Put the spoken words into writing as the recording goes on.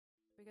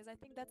because I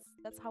think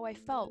that's how I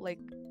felt. Like,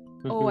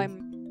 oh,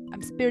 Mm-hmm.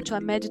 I'm spiritual,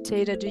 I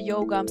meditate, I do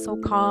yoga, I'm so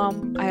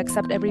calm, I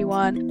accept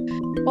everyone.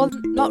 Well,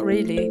 not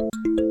really.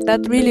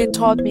 That really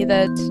taught me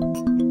that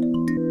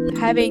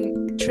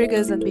having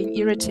triggers and being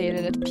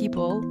irritated at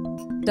people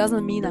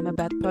doesn't mean I'm a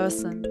bad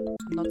person.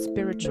 I'm not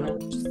spiritual.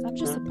 I'm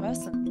just a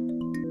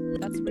person.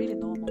 That's really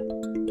normal.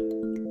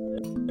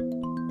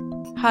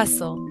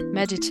 Hustle,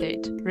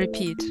 meditate,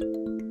 repeat.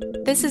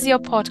 This is your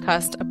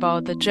podcast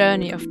about the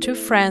journey of two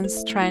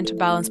friends trying to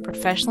balance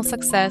professional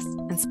success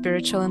and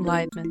spiritual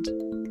enlightenment.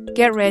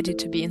 Get ready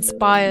to be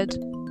inspired,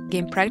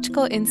 gain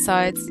practical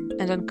insights,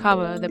 and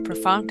uncover the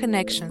profound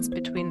connections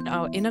between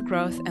our inner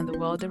growth and the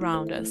world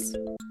around us.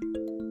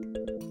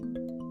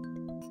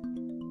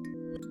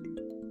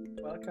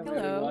 Welcome,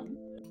 Hello,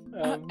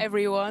 everyone.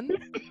 everyone.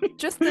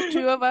 Just the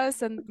two of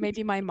us and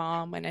maybe my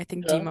mom, and I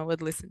think Yeah, Dima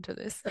would listen to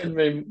this.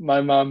 and my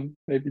mom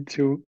maybe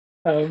too.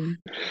 Um,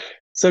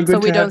 so So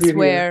good we to don't have you here.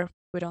 swear.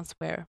 We don't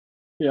swear.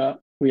 Yeah,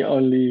 we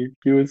only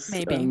use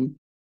Maybe.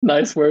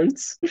 nice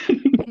words.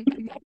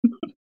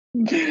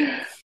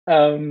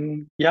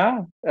 I'm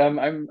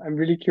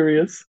really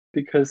curious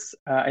because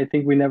I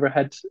think we never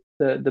had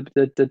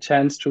the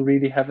chance to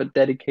really have a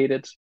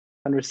dedicated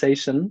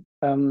conversation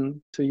to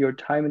your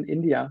time in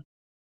India.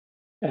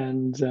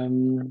 And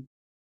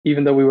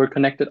even though we were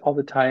connected all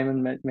the time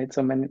and made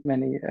so many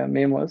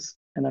memos,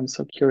 and I'm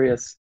so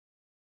curious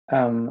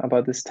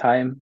about this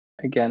time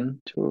again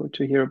to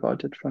hear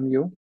about it from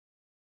you.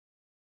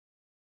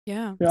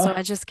 Yeah. So Yeah,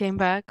 I just came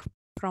back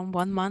from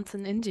 1 month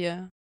in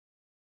India.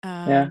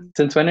 yeah. Um,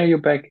 Since when are you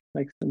back?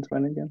 Like since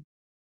when again?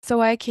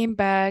 so I came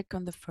back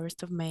on the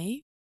 1st of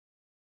May.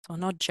 So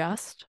not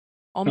just,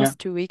 Yeah, almost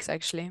 2 weeks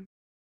actually.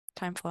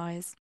 Time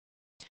flies.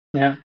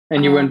 yeah.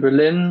 And you were in Um,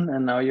 Berlin,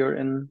 and now you're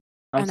in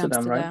and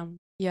Amsterdam, right? Amsterdam.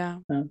 Yeah.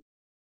 Yeah.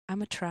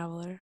 I'm a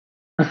traveler.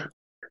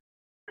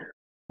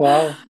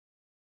 Wow.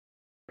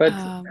 But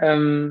Um,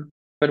 um,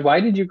 but why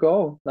did you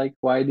go? Like,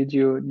 why did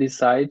you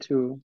decide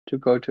to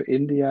go to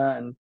India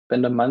and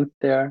spend a month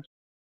there?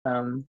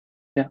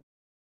 Yeah.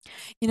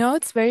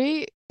 it's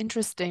very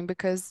interesting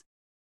because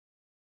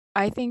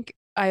I think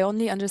I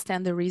only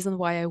understand the reason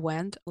why I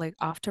went, like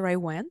after I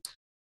went.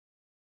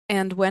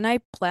 And when I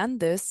planned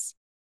this,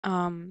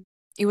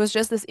 it was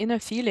just this inner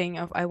feeling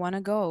of I want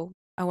to go.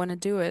 I want to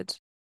do it.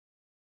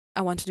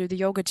 I want to do the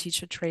yoga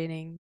teacher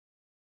training.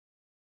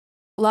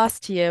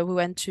 Last year, we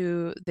went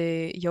to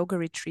the yoga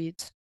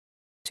retreat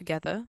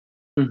together.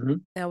 Mm-hmm.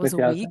 There was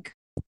With a Yasa. week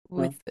Yeah.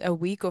 with a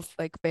week of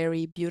like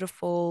very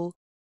beautiful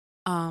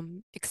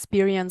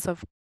experience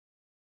of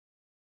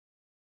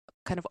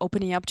kind of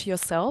opening up to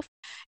yourself.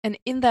 And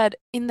in that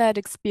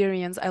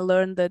experience, I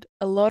learned that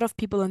a lot of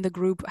people in the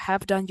group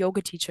have done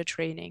yoga teacher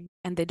training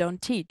and they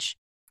don't teach.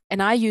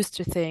 And I used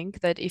to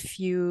think that if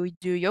you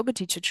do yoga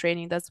teacher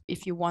training, that's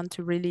if you want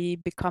to really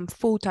become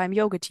full-time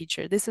yoga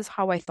teacher. This is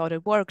how I thought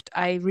it worked.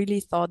 I really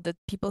thought that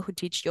people who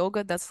teach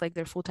yoga, that's like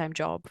their full-time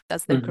job,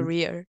 that's their Mm-hmm.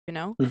 career,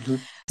 Mm-hmm.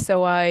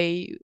 So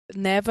I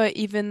never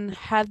even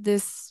had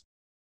this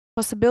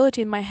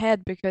possibility in my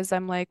head because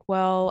I'm like,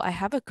 well, I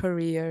have a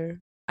career.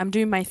 I'm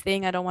doing my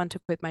thing. I don't want to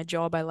quit my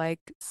job. I like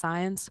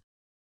science.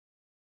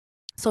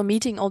 So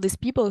meeting all these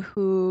people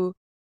who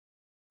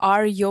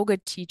are yoga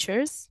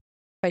teachers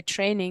by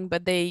training,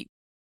 but they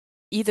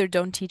either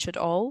don't teach at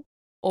all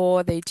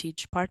or they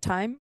teach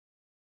part-time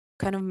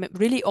kind of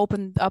really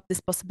opened up this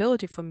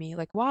possibility for me.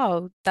 Like,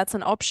 wow, that's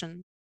an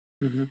option.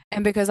 Mm-hmm.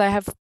 And because I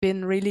have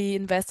been really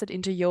invested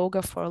into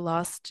yoga for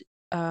last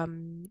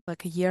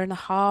like a year and a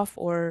half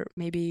or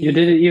You did maybe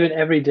it even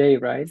every day,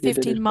 right? You did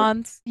it 15 for.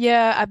 months.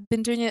 Yeah, I've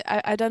been doing it.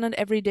 I done it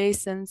every day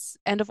since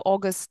end of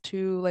August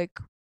to like,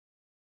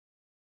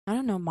 I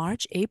don't know,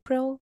 March,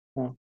 April.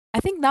 Oh. I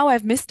think now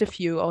I've missed a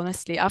few,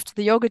 honestly. After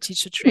the yoga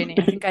teacher training,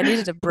 I think I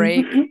needed a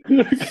break.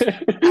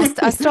 Okay.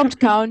 I stopped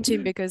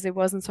counting because it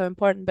wasn't so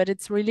important, but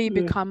it's really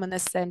become an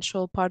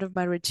essential part of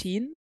my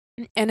routine.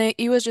 And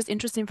it was just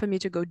interesting for me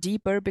to go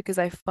deeper because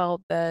I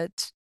felt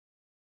that,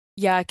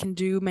 yeah, I can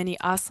do many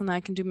asana,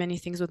 I can do many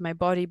things with my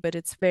body, but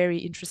it's very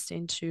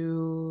interesting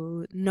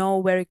to know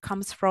where it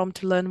comes from,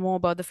 to learn more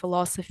about the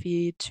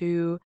philosophy,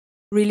 to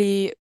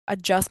really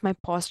adjust my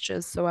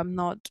postures so I'm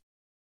not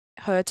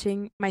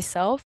hurting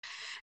myself.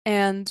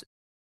 And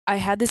I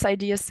had this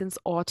idea since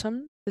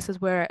autumn. This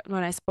is where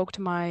when I spoke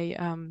to my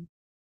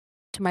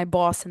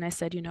boss and I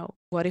said,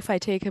 what if I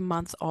take a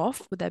month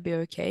off? Would that be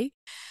okay?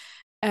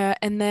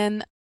 And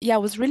then, yeah, I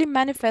was really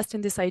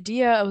manifesting this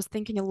idea. I was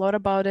thinking a lot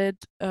about it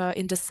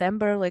in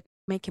December, like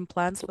making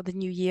plans for the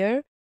new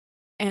year.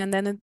 And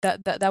then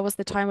that was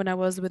the time when I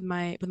was with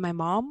my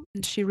mom,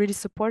 and she really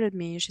supported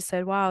me. She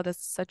said, "Wow,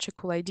 that's such a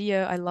cool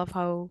idea. I love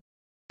how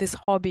this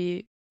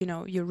hobby,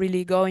 you're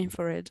really going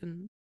for it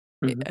and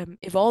Mhm.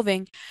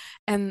 evolving."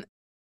 And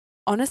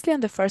honestly,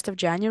 on the 1st of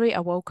January, I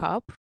woke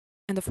up,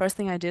 and the first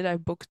thing I did, I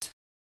booked.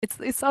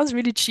 It sounds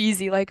really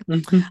cheesy, like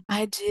Mhm.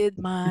 I did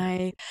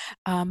my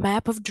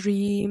map of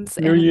dreams,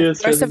 New and on the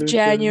Year's 1st of resolution.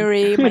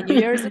 January, my New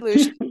Year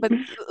resolution. But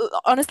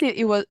honestly,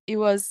 it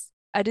was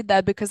I did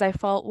that because I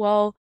felt,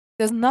 well,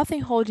 there's nothing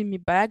holding me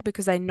back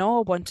because I know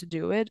I want to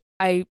do it.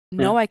 I Yeah,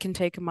 know I can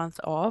take a month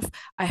off.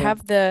 I yeah.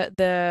 have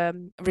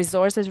the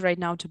resources right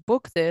now to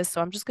book this,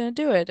 so I'm just gonna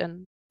do it.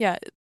 And yeah,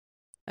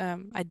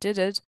 I did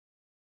it.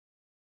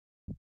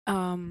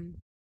 Um,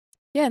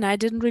 yeah, and I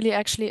didn't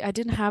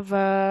have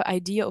a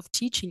idea of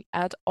teaching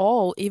at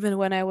all. Even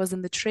when I was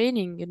in the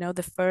training,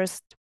 the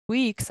first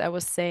weeks I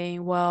was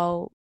saying,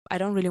 well, I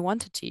don't really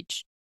want to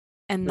teach.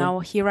 And Yeah. now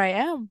here I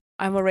am.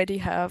 I already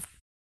have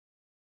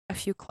a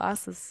few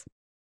classes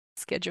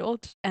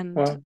scheduled, and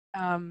Well,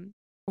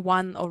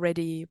 one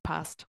already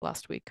passed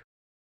last week.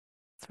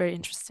 It's very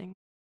interesting.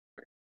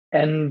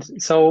 and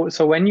so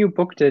when you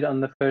booked it on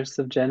the 1st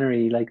of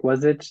January, like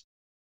was it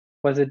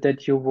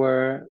that you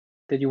were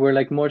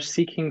like more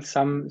seeking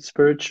some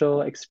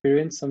spiritual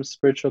experience, some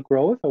spiritual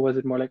growth, or was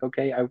it more like,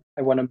 okay,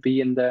 I want to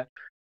be in the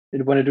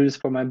I want to do this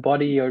for my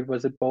body, or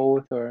was it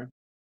both, or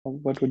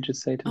what would you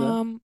say to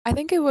that? I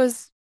think it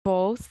was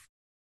both.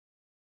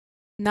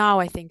 Now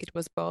I think it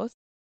was both.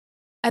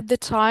 At the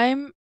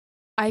time,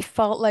 I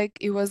felt like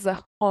it was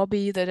a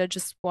hobby that I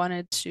just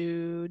wanted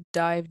to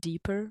dive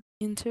deeper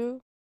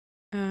into.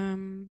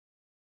 Um,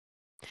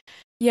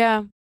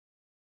 yeah,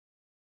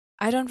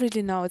 I don't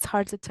really know. It's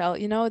hard to tell.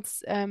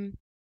 It's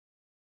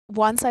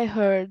once I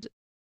heard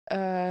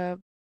uh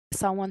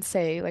someone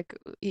say, like,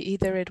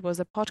 either it was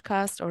a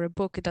podcast or a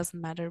book, it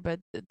doesn't matter, but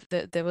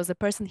there was a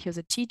person, he was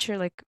a teacher,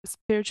 like a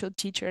spiritual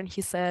teacher, and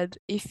he said,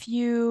 if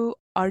you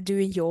are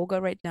doing yoga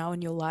right now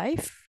in your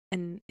life,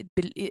 and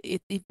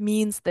it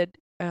means that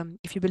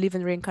if you believe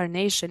in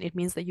reincarnation, it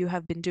means that you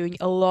have been doing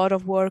a lot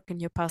of work in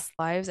your past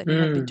lives, and you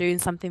have been Mm, doing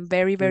something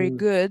very, very mm,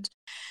 good,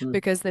 mm,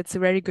 because that's a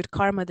very good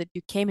karma that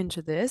you came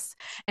into this.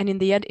 And in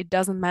the end, it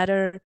doesn't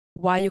matter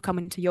why you come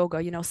into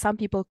yoga. Some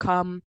people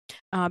come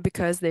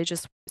because they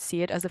just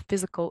see it as a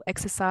physical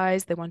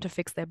exercise. They want to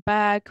fix their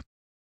back.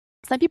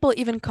 Some people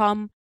even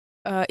come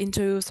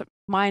into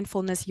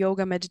mindfulness,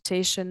 yoga,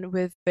 meditation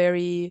with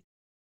very,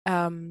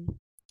 um,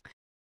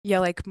 yeah,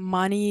 like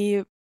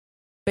money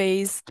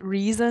based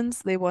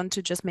reasons. They want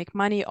to just make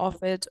money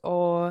off it,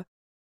 or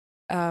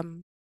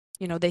um,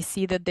 they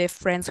see that their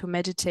friends who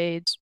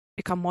meditate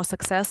become more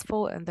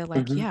successful, and they're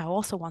like, hmm. yeah, I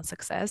also want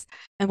success.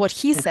 And what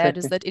he said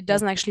is Exactly. that it Yeah.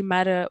 doesn't actually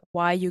matter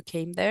why you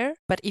came there,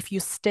 but if you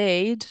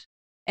stayed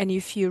and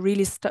if you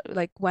really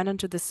like went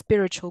into the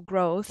spiritual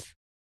growth,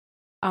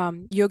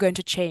 you're going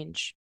to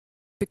change.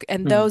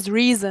 And Mm. those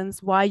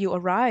reasons why you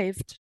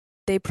arrived,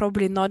 they're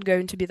probably not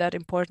going to be that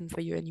important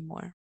for you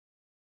anymore.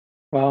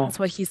 Wow. That's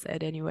what he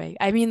said anyway.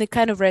 I mean, it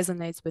kind of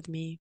resonates with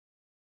me.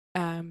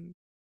 Um,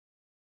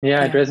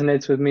 Yeah, it yeah.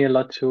 resonates with me a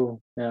lot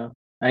too. Yeah.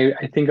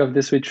 I think of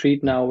this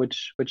retreat now,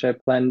 which I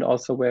planned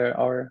also, where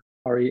our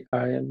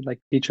like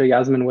teacher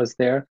Yasmin was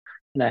there,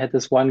 and I had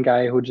this one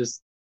guy who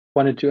just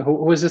wanted to who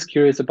was just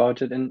curious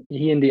about it, and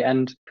he in the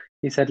end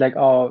he said like,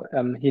 oh,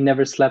 he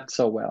never slept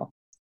so well.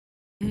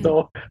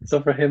 Mm. So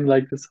for him,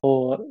 like this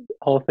whole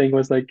thing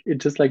was like it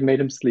just like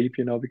made him sleep,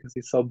 because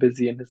he's so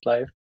busy in his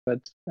life. But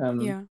um,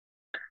 Yeah.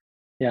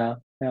 yeah,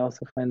 I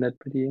also find that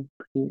pretty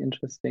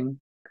interesting.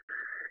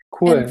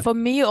 And Cool. for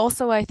me,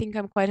 also, I think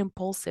I'm quite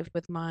impulsive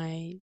with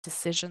my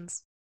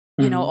decisions.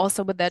 Hmm.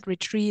 Also with that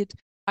retreat,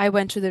 I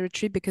went to the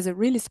retreat because it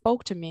really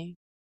spoke to me.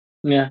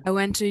 Yeah, I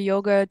went to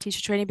yoga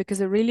teacher training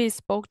because it really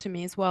spoke to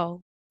me as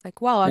well.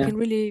 Like, wow, yeah,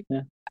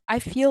 yeah. I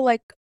feel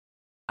like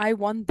I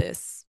want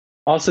this.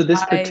 Also, this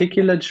Yeah.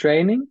 particular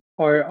training,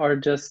 or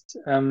just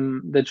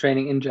the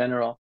training in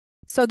general.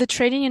 So the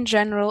training in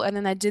general, and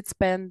then I did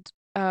spend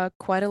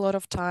quite a lot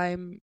of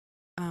time,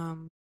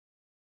 um,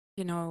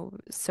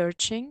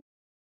 searching.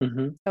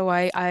 Hmm. So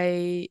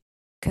I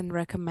can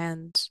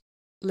recommend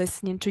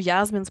listening to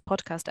Yasmin's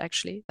podcast,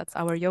 actually. That's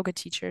our yoga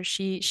teacher.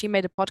 She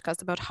made a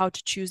podcast about how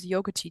to choose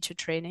yoga teacher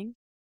training.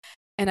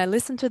 And I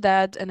listened to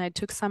that and I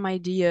took some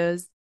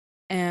ideas.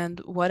 And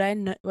what I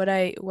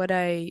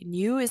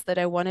knew is that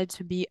I wanted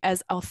to be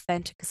as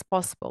authentic as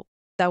possible.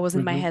 That was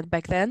in my Hmm. head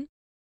back then.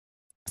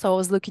 So I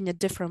was looking at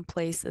different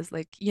places.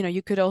 Like,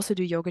 you could also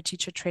do yoga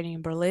teacher training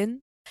in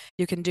Berlin.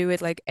 You can do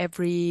it like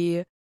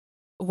every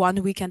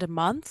one weekend a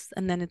month,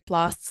 and then it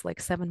lasts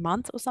like 7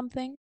 months or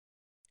something.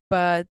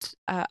 But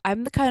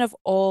I'm the kind of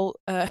all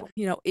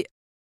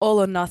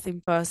or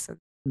nothing person.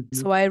 Hmm.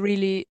 So I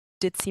really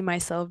did see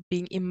myself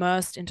being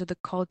immersed into the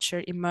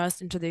culture,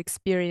 immersed into the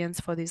experience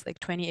for these like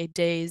 28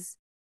 days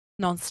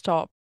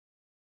nonstop.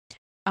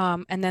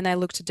 And then I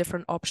looked at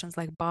different options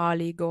like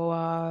Bali,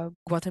 Goa,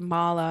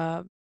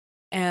 Guatemala,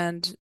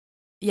 and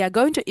yeah,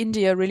 going to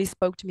India really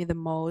spoke to me the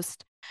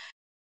most.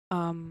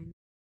 Um,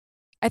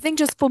 I think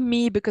just for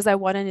me, because I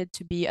wanted it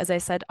to be, as I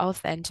said,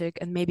 authentic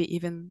and maybe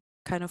even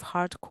kind of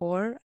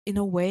hardcore in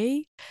a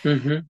way.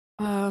 Hmm.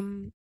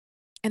 Um,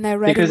 and I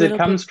read a Because it little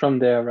bit. comes from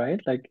there, right?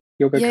 Like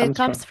yoga Yeah, it comes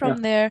from, comes yeah. from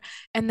there.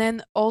 And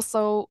then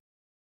also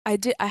I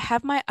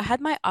had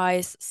my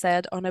eyes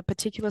set on a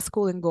particular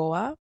school in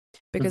Goa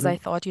because Hmm. I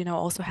thought,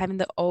 also having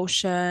the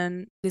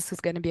ocean, this is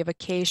going to be a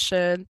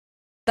vacation.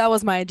 That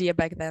was my idea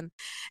back then.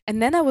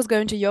 And then I was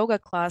going to yoga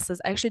classes,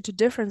 actually to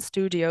different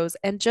studios,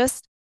 and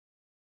just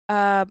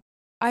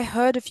I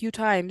heard a few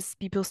times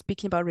people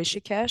speaking about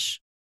Rishikesh,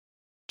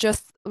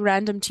 just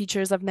random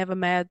teachers I've never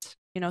met,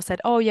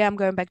 said, "Oh yeah, I'm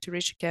going back to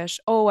Rishikesh.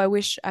 Oh, I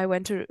wish I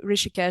went to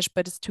Rishikesh,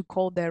 but it's too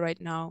cold there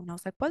right now." And I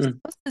was like, "What's Mm.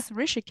 what's this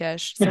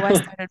Rishikesh?" So I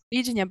started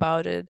reading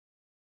about it,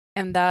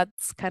 and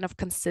that's kind of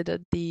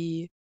considered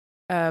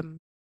um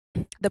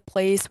the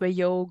place where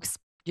yogis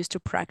used to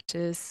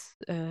practice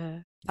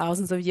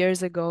thousands of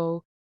years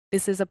ago.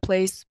 This is a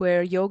place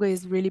where yoga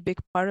is really big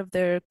part of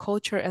their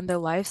culture and their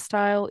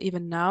lifestyle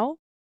even now,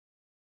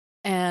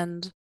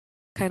 and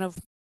kind of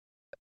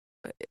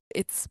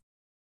it's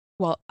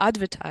well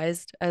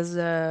advertised as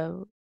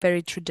a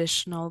very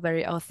traditional,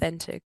 very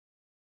authentic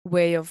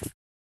way of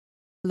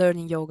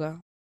learning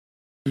yoga.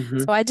 Hmm.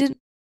 So I didn't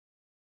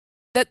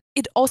that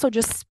it also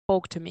just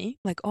spoke to me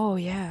like, oh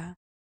yeah.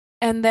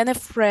 And then a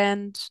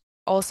friend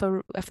of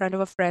a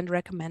friend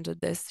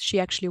recommended this. She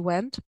actually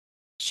went.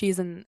 She's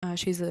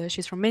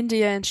from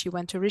India and she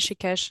went to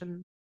Rishikesh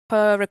and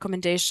her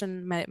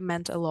recommendation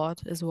meant a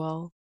lot as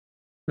well.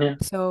 Yeah.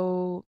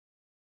 So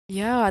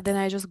yeah, then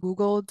I just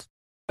Googled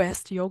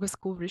best yoga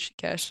school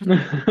Rishikesh.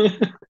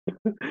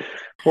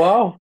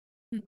 Wow.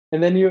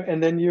 And then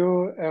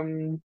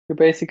you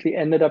basically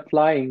ended up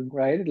flying,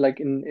 right? Like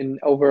in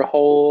over a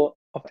whole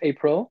of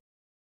April.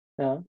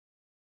 Yeah.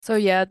 So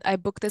yeah, I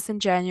booked this in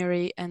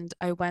January and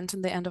I went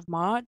in the end of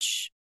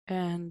March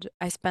and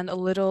I spent a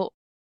little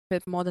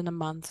bit more than a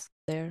month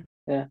there.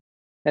 Yeah.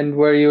 And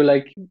were you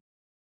like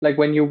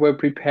when you were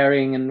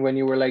preparing and when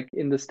you were like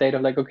in the state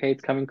of like, okay,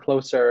 it's coming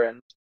closer and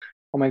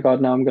oh my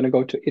God, now I'm gonna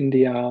go to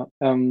India.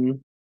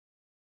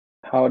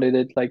 How did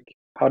it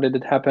how did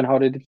it happen? How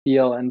did it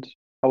feel? And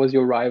how was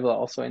your arrival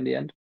also in the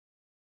end?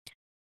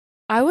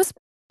 I was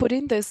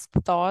putting this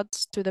thought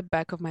to the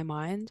back of my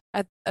mind.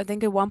 I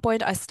think at one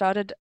point I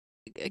started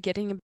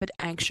getting a bit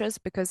anxious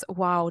because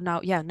wow,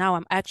 now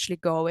I'm actually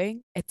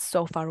going. It's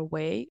so far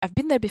away. I've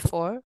been there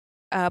before,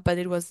 but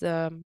it was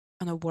on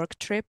a work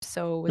trip,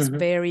 so it was Hmm.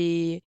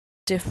 very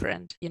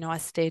different. I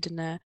stayed in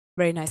a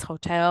very nice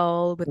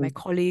hotel with my Hmm.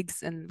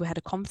 colleagues and we had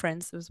a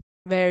conference. It was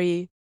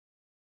very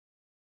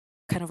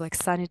kind of like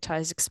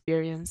sanitized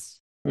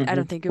experience. I Hmm.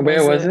 don't think it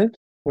Where was was a it?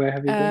 Where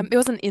have you been? it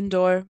was an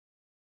indoor.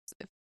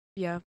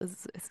 Yeah,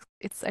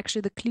 it's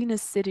actually the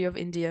cleanest city of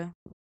India.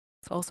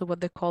 It's also what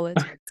they call it.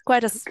 It's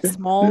quite a Okay.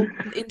 small,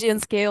 on Indian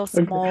scale,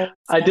 Okay. small,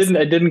 I small didn't I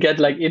city. didn't get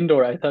like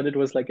indoor. I thought it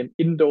was like an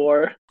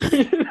indoor,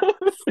 you know?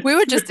 We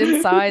were just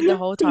inside the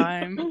whole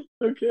time.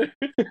 Okay.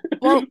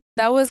 Well,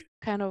 that was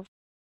kind of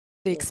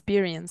the Yeah,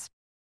 experience.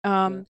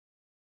 yeah. Um,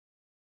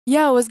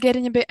 yeah, I was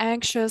getting a bit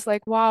anxious,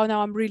 like, wow,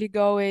 now I'm really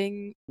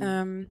going.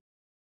 Mm,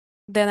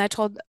 Then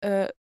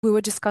we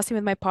were discussing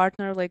with my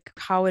partner like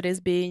how it is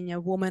being a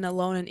woman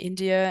alone in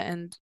India,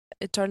 and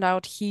it turned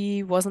out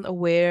he wasn't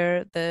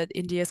aware that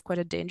India is quite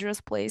a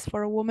dangerous place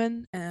for a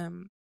woman.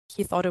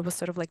 He thought it was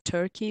sort of like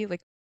Turkey,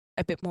 like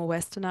a bit more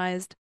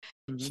westernized.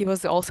 mhm, He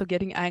was also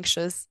getting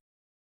anxious.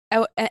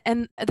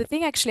 And the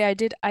thing actually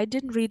I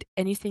didn't read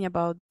anything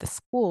about the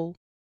school,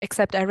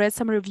 except I read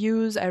some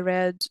reviews, I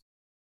read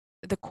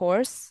the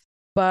course,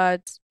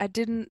 but I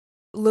didn't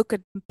look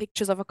at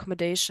pictures of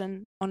accommodation.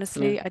 yeah,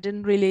 Honestly, I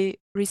didn't really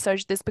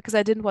research this because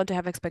I didn't want to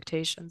have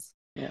expectations.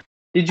 yeah.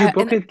 Did you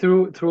book And it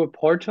through a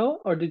portal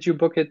or did you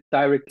book it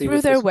directly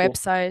with the school?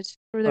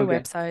 through their Okay.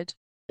 website,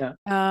 Yeah.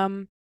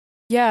 um,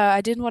 yeah,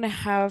 I didn't want to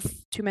have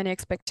too many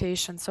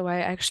expectations, so I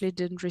actually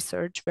didn't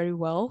research very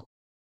well,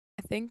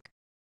 I think.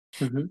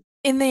 Hmm.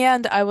 In the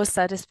end, I was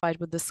satisfied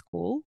with the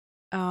school.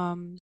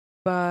 Um,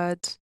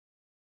 but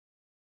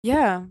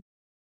yeah,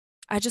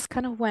 I just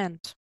kind of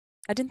went.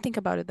 I didn't think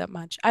about it that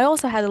much. I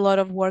also had a lot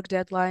of work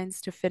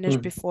deadlines to finish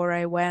Mm. before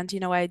I went.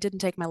 I didn't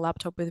take my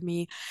laptop with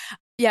me.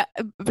 Yeah,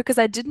 because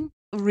I didn't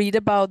read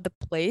about the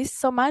place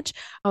so much.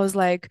 I was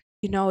like,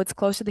 it's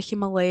close to the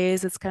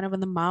Himalayas, it's kind of in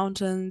the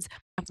mountains.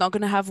 I'm not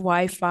gonna have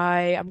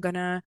Wi-Fi. I'm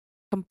gonna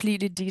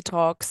completely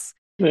detox.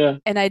 Yeah.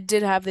 And I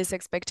did have this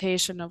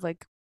expectation of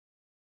like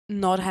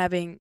not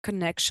having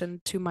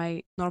connection to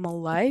my normal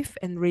life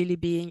and really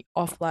being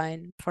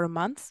offline for a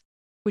month,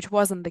 which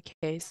wasn't the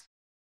case.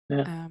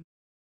 Yeah. Um,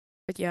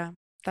 but yeah,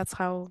 that's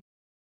how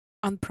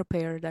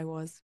unprepared I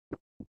was.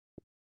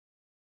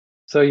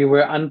 So you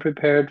were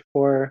unprepared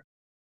for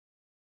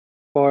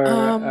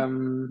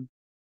Um,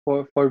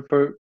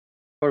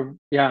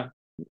 yeah.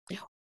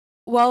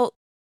 well,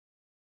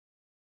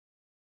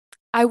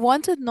 I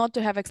wanted not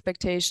to have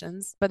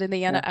expectations, but in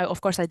the end, Yeah.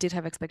 of course, I did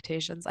have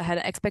expectations. I had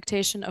an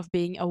expectation of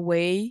being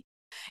away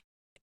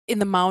in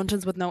the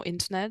mountains with no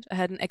internet. I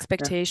had an Yeah.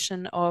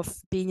 expectation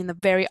of being in a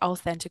very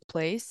authentic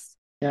place,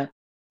 Yeah.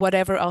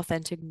 whatever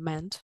authentic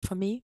meant for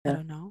me. I Yeah.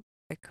 don't know,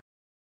 like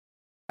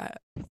uh,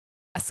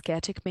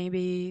 ascetic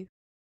maybe.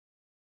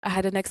 I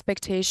had an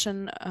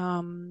expectation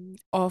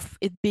of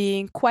it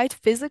being quite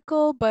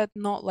physical, but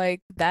not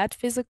like that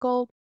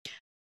physical.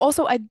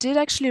 Also, I did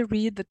actually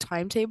read the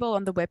timetable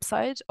on the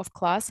website of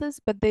classes,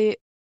 but the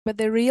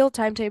real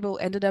timetable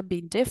ended up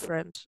being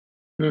different.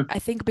 Mm. I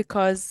think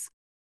because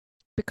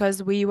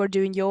we were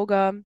doing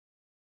yoga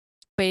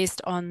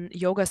based on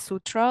Yoga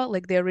Sutra,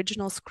 like the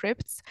original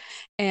scripts.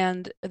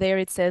 And there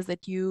it says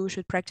that you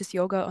should practice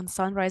yoga on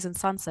sunrise and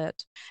sunset,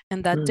 and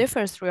that Mm.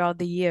 differs throughout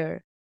the year.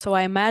 So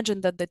I imagine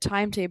that the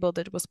timetable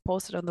that was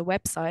posted on the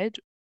website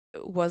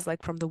was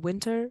like from the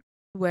winter,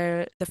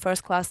 where the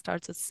first class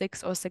starts at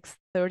 6 or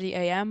 6:30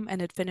 a.m. and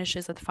it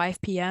finishes at 5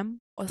 p.m.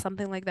 or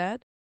something like that.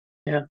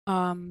 Yeah.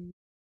 Um,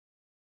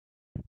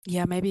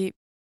 yeah, maybe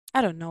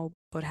I don't know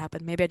what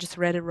happened. Maybe I just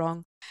read it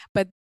wrong.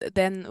 But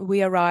then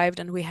we arrived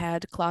and we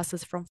had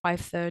classes from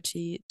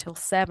 5:30 till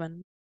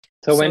 7.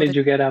 So when So did that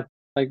you get up?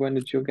 Like when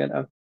did you get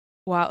up?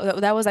 wow,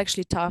 that was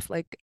actually tough.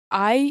 Like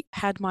I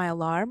had my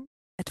alarm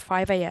at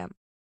 5 a.m.,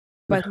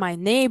 but my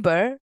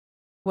neighbor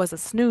was a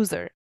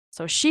snoozer.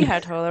 So she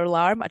had her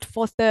alarm at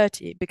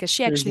 4:30 because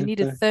she actually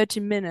needed 30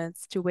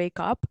 minutes to wake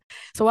up.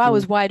 So I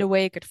was wide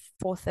awake at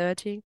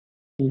 4:30.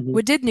 Mm-hmm.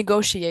 We did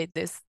negotiate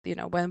this,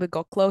 when we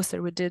got closer,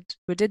 we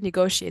did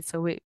negotiate. So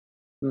we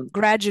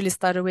gradually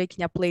started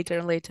waking up later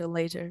and later and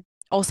later.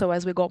 Also,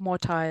 as we got more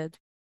tired.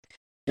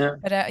 Yeah.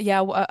 But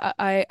yeah,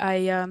 I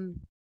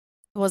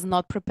was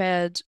not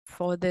prepared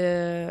for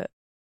the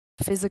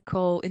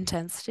physical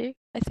intensity,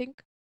 I think.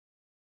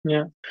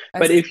 Yeah.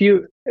 But As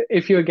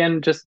if you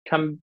again just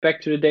come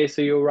back to the day,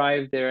 so you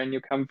arrived there and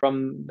you come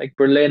from like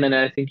Berlin and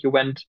I think you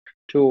went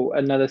to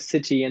another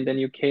city and then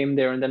you came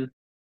there and then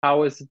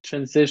how was the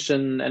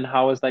transition and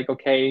how was like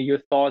okay, your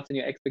thoughts and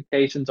your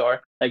expectations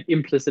or like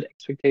implicit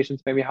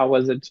expectations, maybe how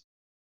was it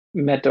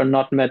met or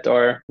not met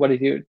or what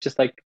did you just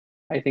like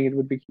I think it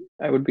would be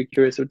I would be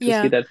curious to see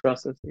yeah, that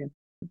process again.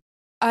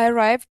 I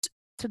arrived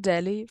to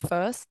Delhi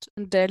first,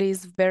 and Delhi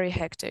is very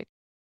hectic,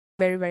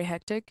 very, very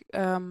hectic.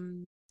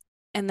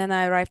 And then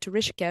I arrived to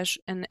Rishikesh,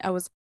 and I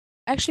was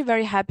actually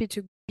very happy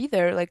to be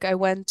there. Like I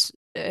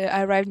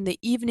arrived in the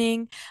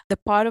evening. The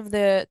part of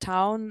the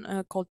town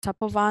called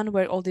Tapovan,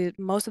 where all the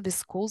most of the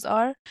schools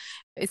are,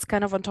 it's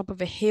kind of on top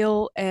of a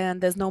hill,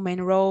 and there's no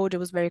main road. It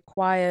was very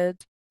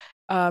quiet.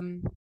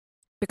 Um,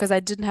 because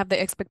I didn't have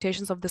the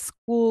expectations of the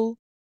school.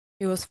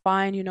 It was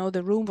fine,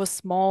 the room was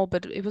small,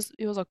 but it was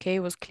okay.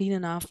 It was clean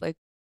enough. Like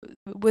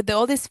with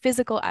all these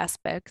physical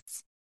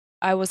aspects,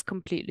 I was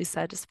completely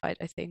satisfied,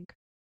 I think.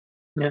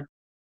 Yeah.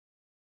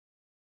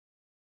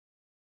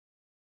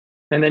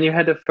 And then you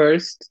had the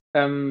first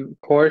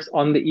course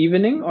on the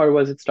evening, or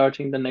was it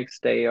starting the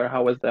next day, or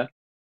how was that?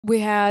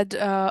 We had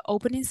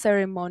opening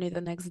ceremony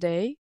the next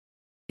day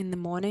in the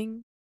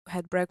morning. We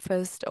had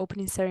breakfast,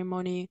 opening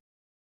ceremony.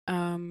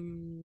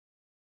 Um,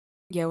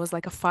 yeah, it was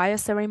like a fire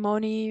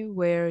ceremony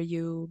where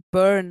you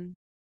burn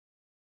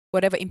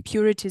whatever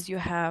impurities you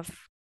have,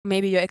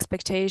 maybe your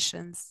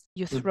expectations.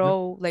 You Hmm.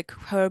 throw like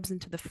herbs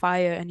into the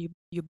fire and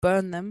you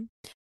burn them.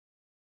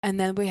 And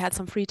then we had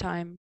some free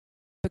time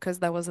because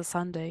that was a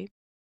Sunday.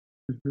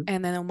 Hmm.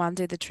 And then on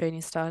Monday the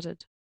training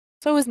started.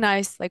 So it was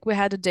nice. Like we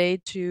had a day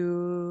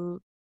to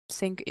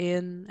sink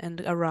in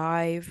and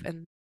arrive,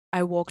 and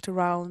I walked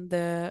around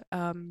the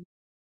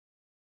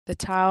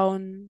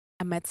town.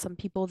 I met some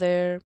people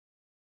there.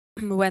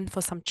 We went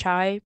for some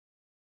chai.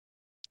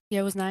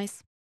 Yeah, it was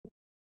nice.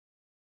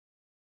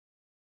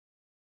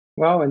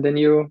 Wow, and then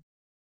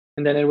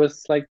it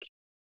was like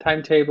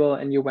timetable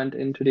and you went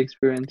into the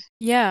experience.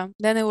 Yeah,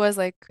 then it was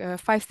like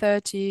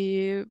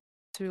 5:30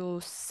 to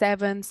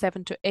 7,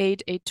 7 to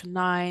 8, 8 to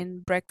 9,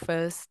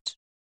 breakfast,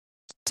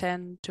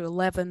 10 to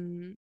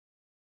 11,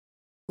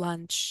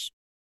 lunch,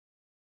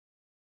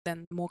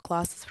 then more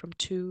classes from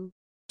 2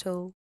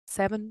 till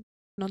 7,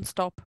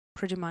 non-stop,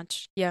 pretty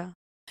much. Yeah.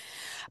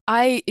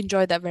 I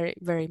enjoyed that very,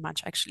 very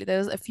much, actually.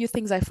 There's a few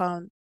things I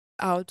found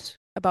out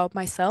about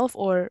myself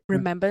or Mm.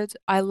 remembered.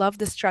 I love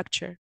the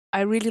structure.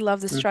 I really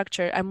love the Mm.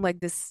 structure. I'm like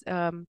this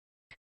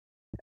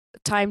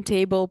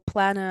timetable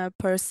planner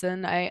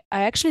person. I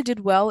actually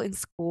did well in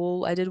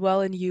school. I did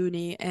well in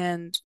uni,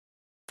 and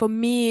for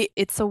me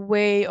it's a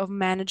way of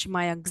managing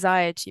my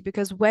anxiety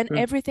because when Mm.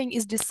 everything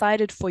is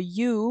decided for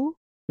you,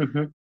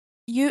 Mhm.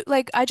 you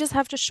like I just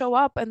have to show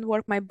up and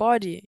work my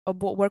body or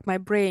work my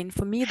brain.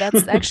 For me,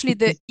 that's actually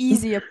the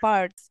easier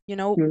part,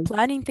 Mm.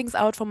 planning things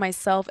out for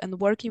myself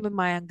and working with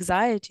my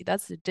anxiety,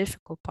 that's the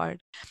difficult part.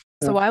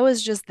 Yeah. So I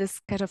was just this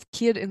kind of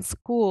kid in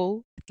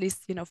school, at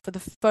least, for the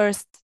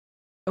first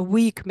a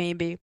week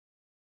maybe,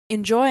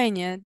 enjoying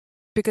it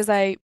because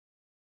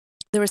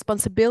the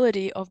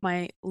responsibility of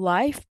my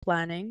life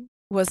planning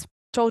was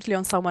totally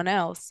on someone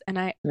else, and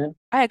Yeah.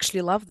 I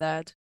actually love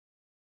that.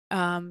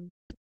 Um,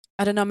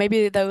 I don't know,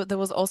 maybe there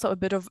was also a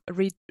bit of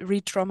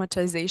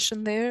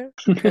re-traumatization there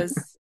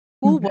because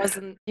school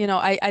wasn't,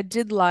 I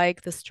did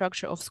like the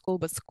structure of school,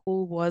 but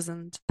school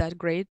wasn't that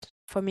great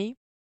for me.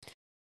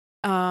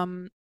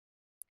 Um,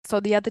 so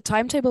the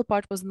timetable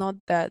part was not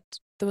that,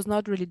 it was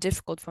not really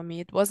difficult for me.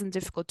 It wasn't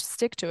difficult to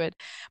stick to it.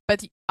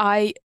 But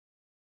I,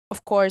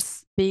 of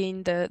course,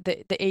 being the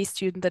A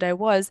student that I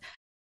was,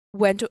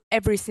 went to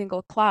every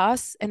single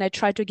class and I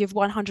tried to give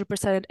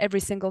 100% at every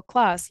single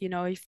class.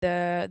 If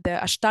the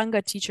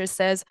Ashtanga teacher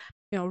says,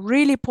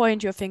 really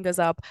point your fingers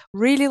up,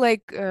 really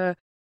like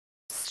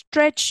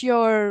stretch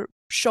your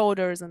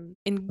shoulders and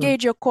mm,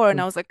 engage your core.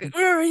 And I mm, was like, mm.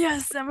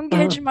 yes, I'm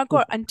engaging my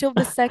core until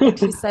the second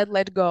he said,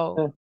 let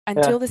go. Yeah,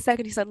 yeah, Until the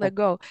second he said, let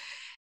go.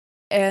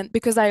 And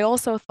because I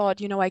also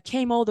thought, I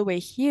came all the way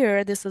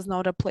here. This is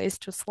not a place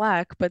to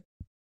slack, but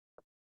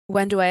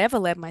when do I ever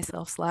let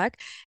myself slack?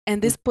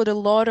 And mm, this put a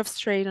lot of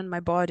strain on my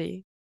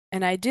body.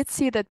 And I did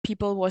see that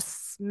people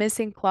was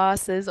missing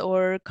classes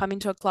or coming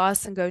to a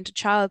class and going to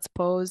child's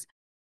pose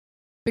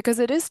because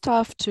it is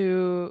tough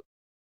to,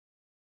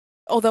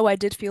 although I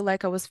did feel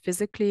like I was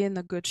physically in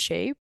a good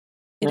shape,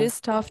 it yeah, is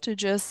tough to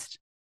just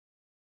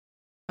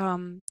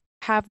um,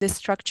 have this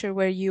structure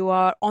where you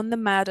are on the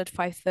mat at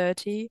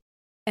 5:30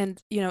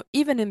 and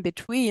even in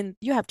between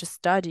you have to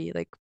study,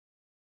 like,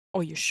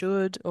 or you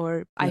should,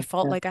 or I yeah,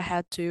 felt yeah. like I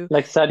had to.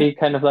 Like study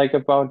kind of like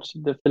about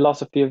the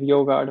philosophy of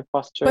yoga or the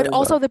But postures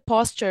also or the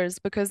postures,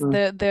 because mm,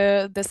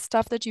 the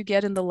stuff that you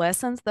get in the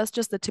lessons, that's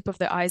just the tip of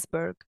the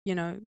iceberg.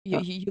 yeah,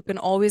 You can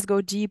always go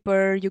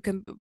deeper. You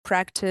can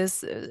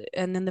practice,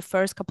 and in the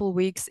first couple of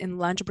weeks in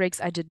lunch breaks,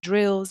 I did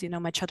drills.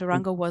 My mm,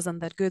 chaturanga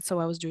wasn't that good, so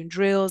I was doing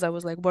drills. I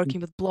was like mm.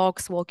 working with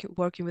blocks,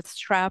 working with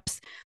straps.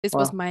 This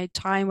was Wow. my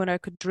time when I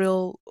could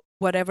drill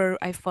whatever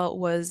I felt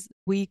was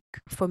weak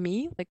for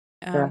me, like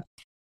Yeah.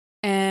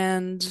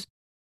 and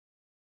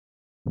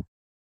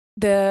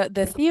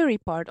the theory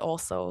part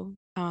also.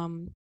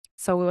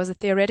 So it was a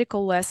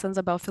theoretical lessons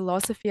about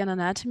philosophy and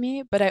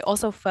anatomy, but I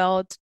also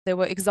felt they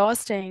were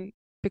exhausting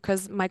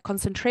because my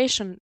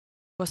concentration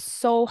was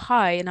so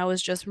high and I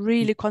was just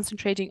Mm, really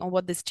concentrating on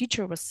what this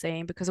teacher was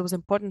saying because it was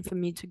important for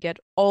me to get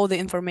all the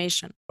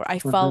information, or I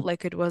mm-hmm, felt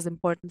like it was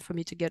important for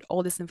me to get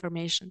all this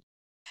information.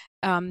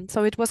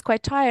 So it was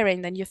quite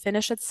tiring. Then you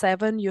finish at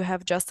 7, you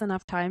have just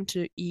enough time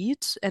to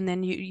eat, and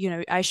then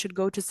I should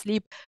go to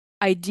sleep.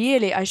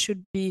 Ideally, I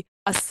should be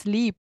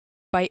asleep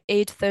by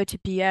 8:30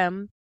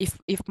 p.m.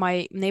 if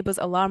my neighbor's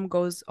alarm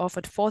goes off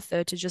at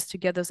 4:30 just to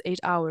get those 8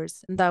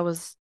 hours. And that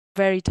was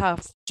very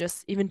tough,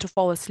 just even to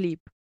fall asleep.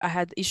 I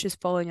had issues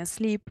falling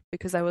asleep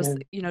because I was,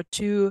 yeah.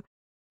 too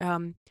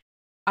um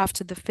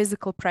after the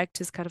physical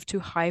practice, kind of too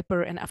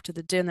hyper, and after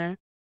the dinner.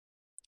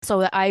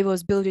 So I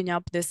was building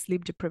up this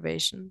sleep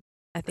deprivation.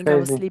 I think I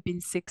was Crazy.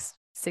 sleeping 6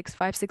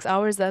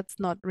 hours. That's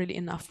not really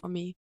enough for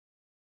me.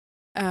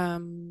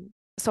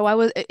 So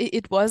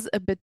it was a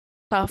bit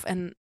tough,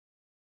 and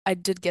I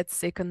did get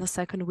sick in the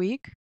second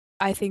week.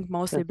 I think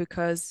Yeah, mostly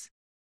because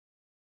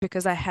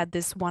I had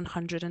this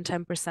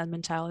 110%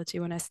 mentality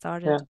when I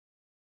yeah, started.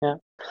 yeah.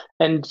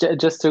 And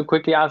just to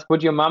quickly ask,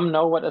 would your mom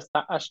know what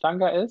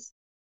Ashtanga is?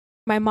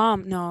 My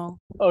mom, no,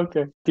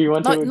 Okay. Do you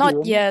want not to do not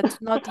you? yet,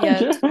 not Okay.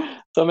 yet.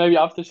 So maybe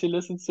after she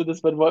listens to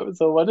this, but what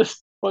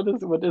is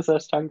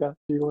Ashtanga?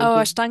 Do you want Oh, to?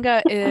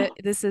 Ashtanga,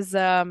 this is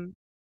well,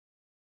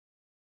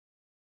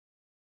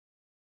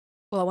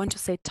 I want to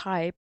say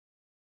type,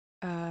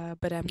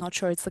 but I'm not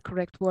sure it's the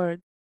correct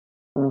word.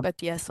 Mm, But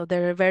yeah, so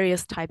there are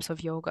various types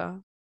of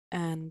yoga,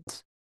 and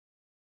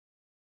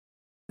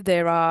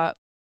there are,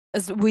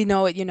 as we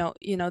know it,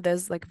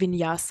 there's like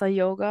vinyasa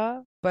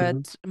yoga,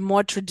 mhm, but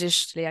more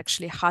traditionally,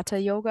 actually, hatha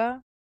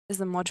yoga is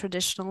the more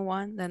traditional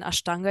one. Then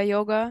Ashtanga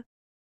yoga,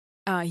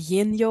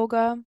 yin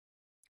yoga,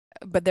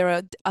 but there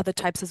are other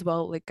types as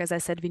well. Like as I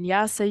said,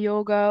 vinyasa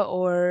yoga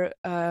or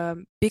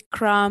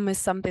Bikram is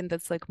something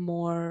that's like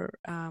more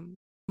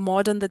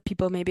modern that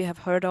people maybe have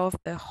heard of.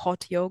 The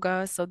hot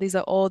yoga. So these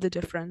are all the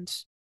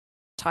different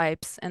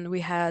types, and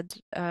we had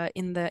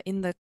in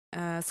the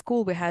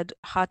school we had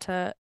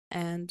hatha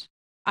and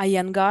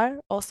Iyengar,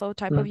 also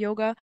type of mm,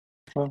 yoga,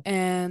 oh,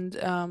 and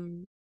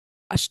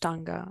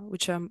Ashtanga,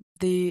 which are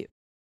the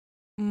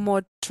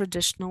more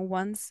traditional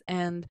ones.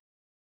 And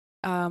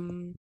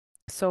um,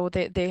 so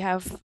they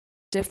have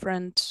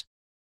different.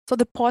 So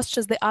the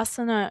postures, the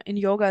asana in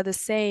yoga are the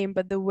same,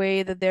 but the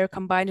way that they're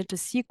combined into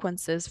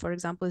sequences, for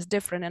example, is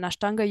different. And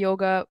Ashtanga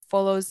yoga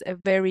follows a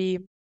very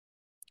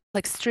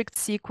like strict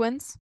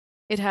sequence.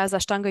 It has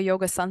Ashtanga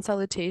Yoga sun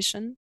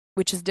salutation,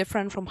 which is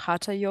different from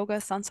Hatha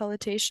Yoga sun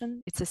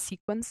salutation. It's a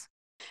sequence.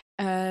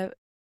 Uh,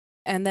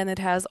 and then it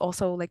has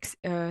also like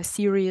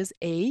series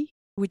A,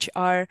 which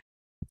are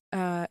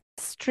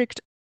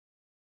strict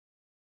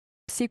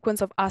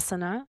sequence of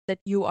asana that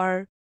you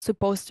are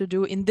supposed to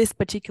do in this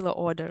particular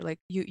order. Like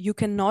you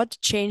cannot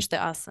change the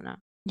asana.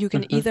 You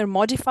can mhm, either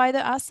modify the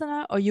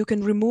asana or you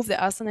can remove the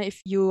asana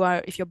if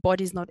your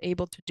body is not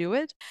able to do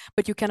it,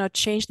 but you cannot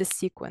change the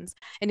sequence.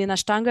 And in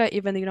Ashtanga,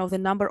 even the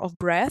number of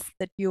breath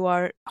that you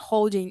are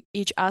holding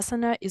each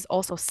asana is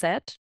also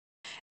set,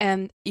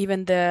 and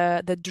even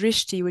the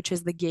drishti, which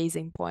is the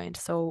gazing point.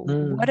 So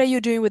what mm, are you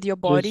doing with your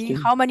body? Interesting.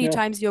 How many Yeah,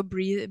 times you're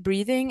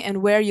breathing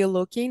and where you're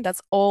looking?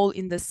 That's all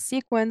in the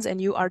sequence,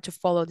 and you are to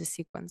follow the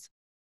sequence.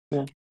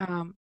 yeah,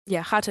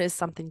 Yeah, hatha is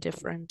something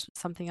different,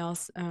 something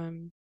else.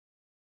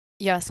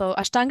 Yeah, so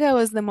Ashtanga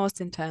was the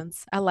most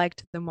intense. I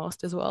liked it the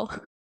most as well.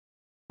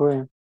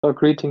 cool. So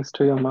greetings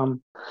to your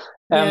mom.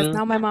 Yes, Um,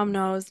 now my mom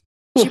knows.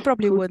 She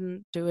probably cool.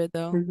 wouldn't do it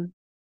though. Mhm,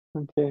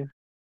 okay.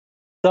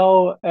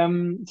 So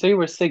you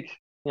were sick,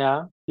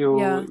 yeah?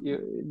 Yeah.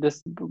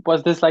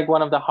 Was this like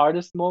one of the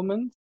hardest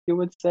moments you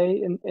would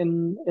say in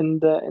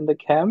the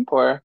camp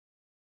or?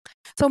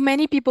 So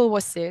many people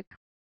were sick.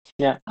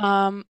 Yeah.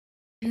 Um,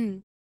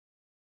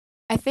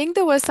 I think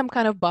there was some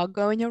kind of bug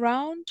going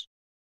around.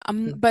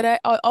 But I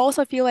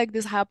also feel like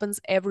this happens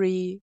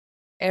every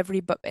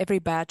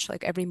batch,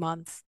 like every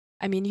month.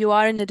 I mean, you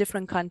are in a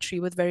different country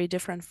with very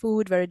different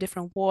food, very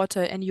different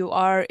water, and you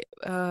are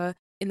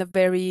in a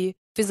very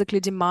physically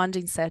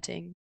demanding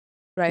setting,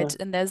 Yeah. right?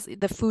 And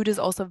the food is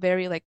also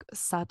very like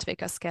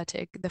sattvic,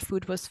 ascetic. The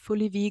food was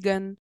fully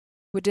vegan.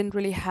 We didn't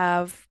really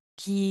have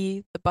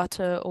ghee, the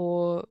butter,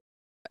 or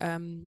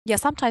yeah,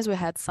 sometimes we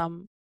had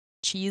some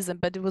cheese,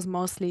 but it was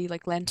mostly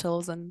like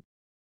lentils and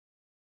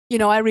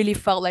I really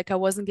felt like I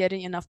wasn't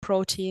getting enough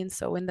protein.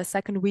 So in the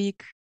second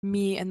week,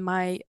 me and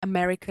my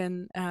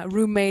American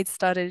roommate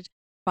started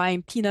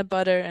buying peanut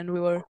butter, and we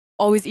were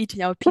always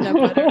eating our peanut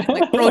butter and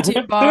like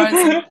protein bars.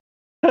 And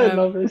I um,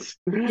 love it.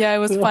 yeah, it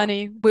was Yeah.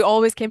 funny. We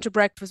always came to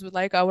breakfast with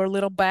like our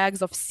little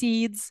bags of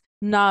seeds,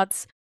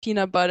 nuts,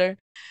 peanut butter.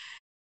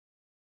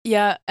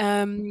 Yeah,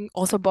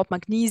 also bought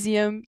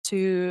magnesium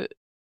to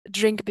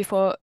drink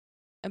before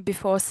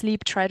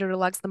sleep, try to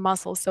relax the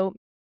muscles. So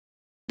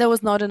there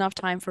was not enough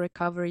time for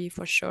recovery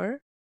for sure.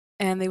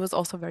 And it was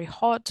also very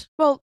hot.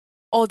 Well,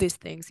 all these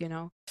things.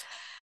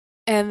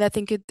 And I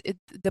think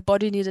the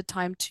body needed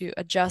time to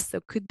adjust. So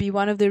could be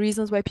one of the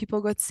reasons why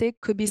people got sick,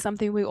 could be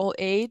something we all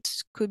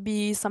ate, could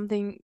be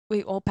something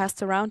we all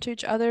passed around to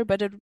each other.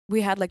 But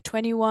we had like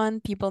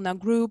 21 people in our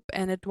group,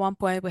 and at one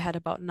point we had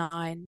about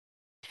 9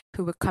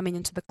 who were coming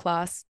into the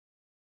class.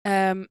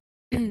 Um,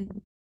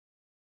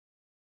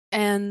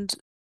 and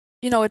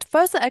at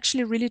first it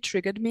actually really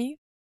triggered me.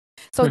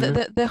 So the, Hmm.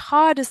 the the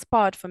hardest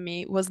part for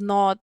me was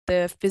not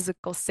the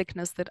physical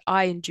sickness that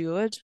I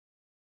endured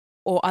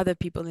or other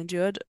people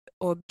endured,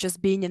 or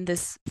just being in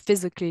this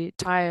physically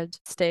tired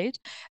state.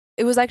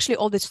 It was actually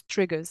all the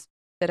triggers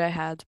that I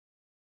had.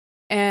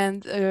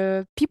 And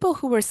people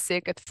who were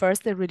sick at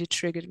first, they really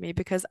triggered me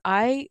because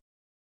I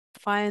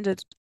find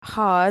it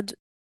hard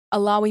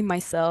allowing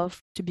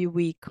myself to be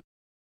weak.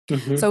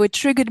 Hmm. So it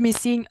triggered me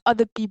seeing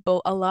other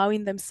people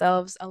allowing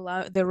themselves,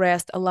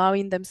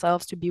 allowing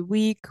themselves to be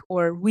weak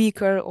or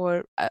weaker,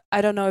 or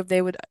I don't know if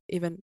they would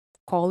even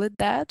call it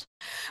that.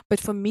 But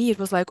for me, it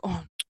was like,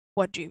 oh,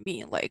 what do you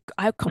mean? Like,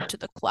 I come to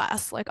the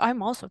class, like,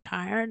 I'm also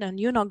tired, and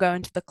you're not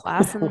going to the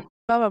class, and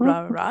blah, blah,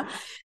 blah, blah,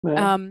 blah.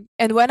 Yeah.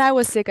 And when I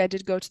was sick, I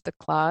did go to the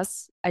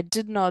class. I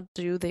did not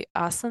do the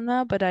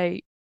asana, but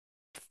I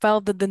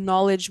felt that the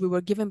knowledge we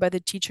were given by the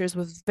teachers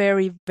was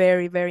very,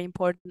 very, very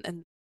important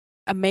and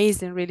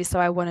amazing, really. So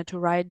I wanted to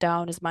write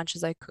down as much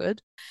as I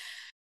could.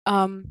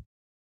 Um,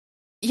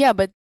 yeah,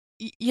 but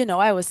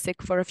I was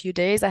sick for a few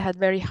days. I had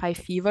very high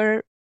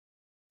fever,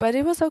 but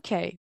it was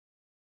okay.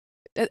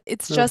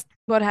 It's Yeah. just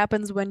what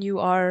happens when you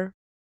are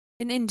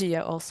in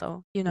India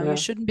also. You Yeah.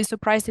 shouldn't be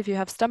surprised if you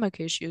have stomach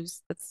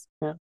issues. That's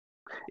Yeah.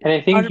 And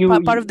I part think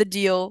of, part of the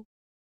deal.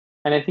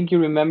 you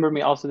remember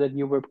me also that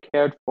you were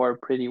cared for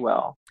pretty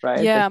well,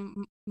 right? Yeah,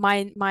 That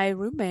my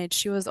roommate,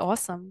 she was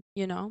awesome.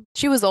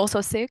 She was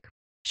also sick.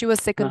 She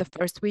was sick in uh, the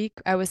first week.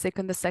 I was sick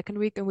in the second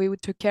week, and we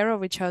took care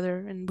of each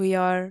other, and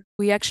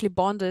we actually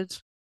bonded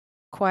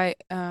quite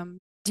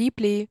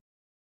deeply,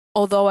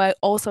 although I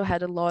also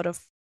had a lot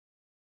of,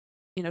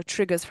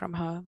 triggers from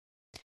her.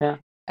 yeah,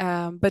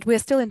 But we're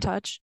still in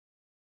touch.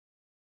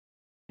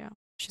 Yeah,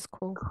 she's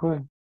cool.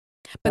 cool.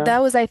 But Yeah.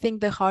 that was, I think,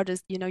 the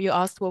hardest. You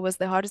asked what was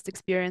the hardest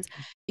experience.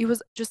 It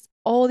was just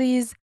all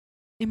these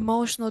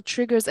emotional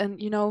triggers, and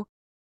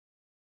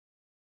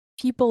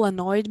people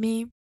annoyed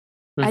me.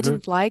 I Hmm.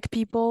 didn't like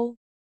people.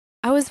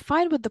 I was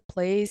fine with the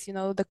place,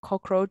 the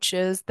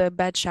cockroaches, the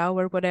bad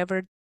shower,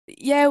 whatever.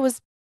 Yeah, it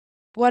was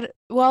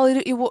well,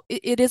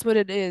 it is what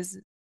it is.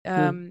 Mm.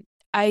 Um,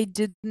 I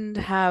didn't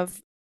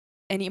have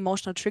any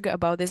emotional trigger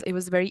about this. It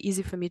was very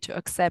easy for me to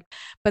accept.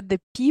 But the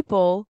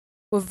people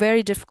were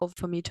very difficult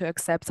for me to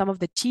accept. Some of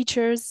the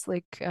teachers,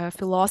 like a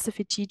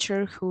philosophy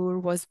teacher who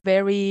was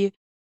very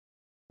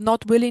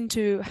not willing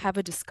to have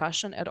a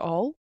discussion at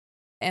all,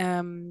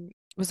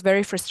 was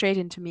very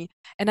frustrating to me.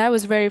 And I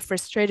was very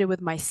frustrated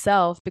with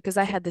myself because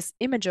I had this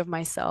image of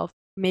myself,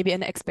 maybe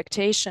an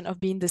expectation of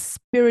being this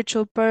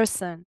spiritual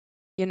person,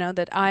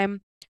 that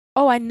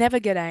oh, I never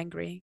get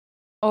angry.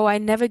 Oh, I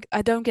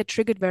don't get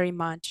triggered very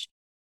much.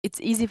 It's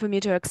easy for me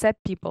to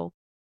accept people.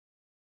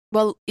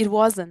 Well, it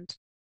wasn't.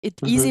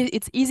 Hmm.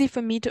 It's easy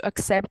for me to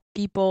accept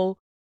people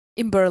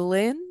in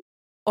Berlin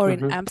or in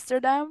Hmm.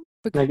 Amsterdam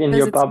Like in because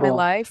your it's my bubble.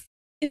 life.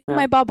 In Yeah.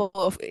 my bubble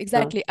of Yeah.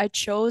 exactly, I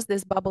chose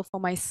this bubble for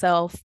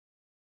myself.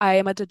 I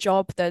am at a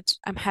job that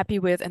I'm happy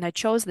with, and I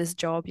chose this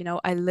job.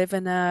 I live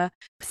in a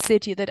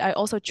city that I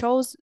also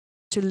chose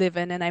to live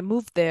in, and I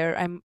moved there.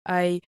 I'm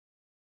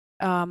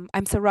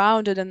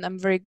surrounded, and I'm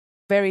very,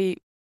 very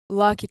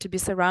lucky to be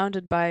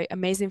surrounded by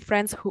amazing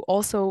friends who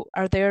also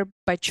are there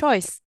by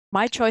choice,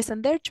 my choice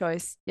and their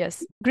choice.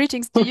 Yes,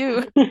 greetings to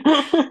you.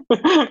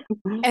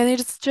 And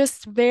it's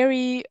just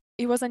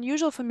it was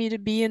unusual for me to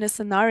be in a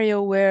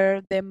scenario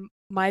where there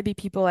might be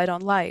people I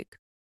don't like.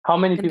 How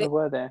many And people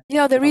were there?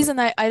 the Um, reason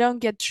I don't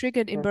get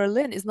triggered in yeah.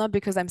 Berlin is not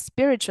because I'm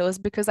spiritual, it's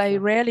because I Yeah.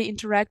 rarely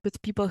interact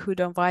with people who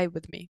don't vibe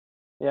with me.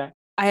 Yeah.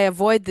 I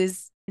avoid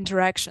these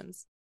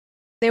interactions.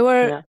 There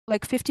were Yeah.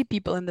 like 50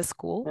 people in the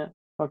school. Yeah.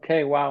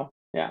 Okay. Wow.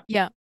 Yeah.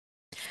 Yeah.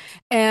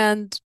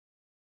 And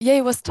yeah,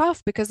 it was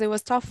tough because it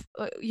was tough.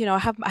 I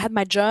had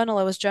my journal.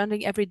 I was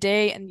journaling every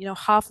day, and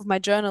half of my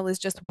journal is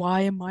just,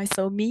 why am I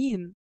so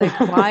mean? Like,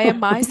 why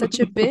am I such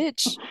a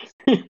bitch?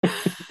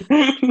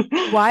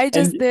 Why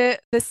does And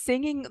the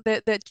singing,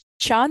 the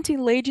chanting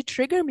lady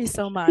trigger me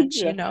so much,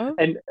 yeah,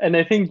 and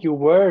I think you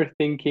were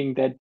thinking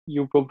that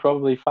you will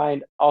probably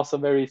find also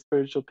very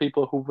spiritual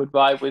people who would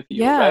vibe with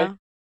you, right? Yeah.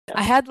 Yeah.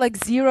 I had like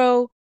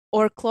zero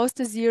or close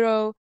to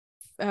zero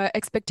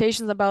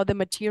expectations about the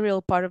material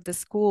part of the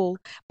school,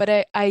 but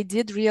I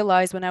did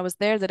realize when I was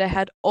there that I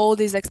had all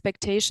these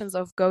expectations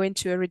of going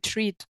to a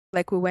retreat.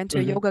 Like we went to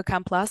a Hmm. yoga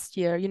camp last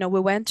year. We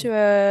went to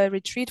a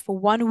retreat for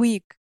 1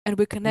 week and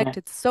we Yeah.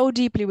 connected so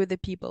deeply with the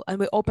people and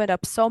we opened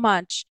up so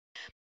much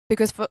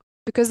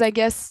because I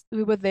guess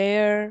we were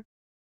there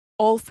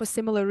all for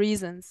similar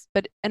reasons.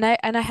 But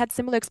I had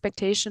similar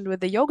expectation with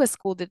the yoga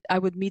school that I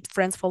would meet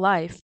friends for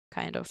life,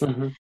 kind of.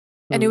 Hmm.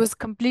 And it Hmm. was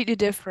completely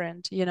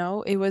different.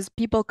 It was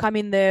people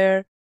coming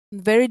there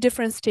in very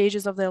different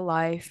stages of their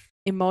life,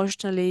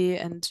 emotionally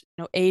and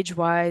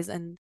age-wise,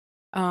 and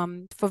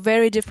for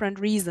very different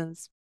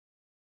reasons,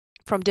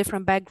 from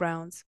different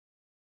backgrounds.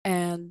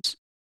 And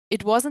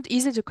it wasn't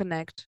easy to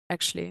connect,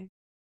 actually.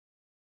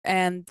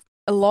 And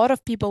a lot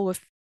of people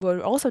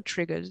were also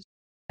triggered.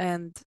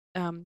 And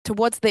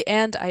towards the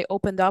end, I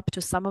opened up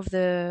to some of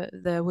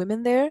the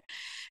women there,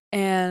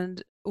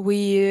 and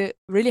we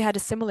really had a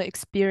similar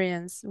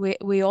experience.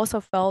 We also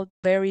felt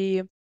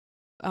very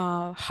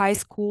high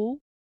school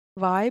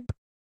vibe.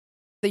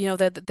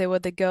 That they were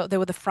the girl, they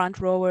were the front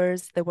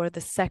rowers, they were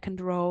the second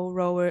rowers.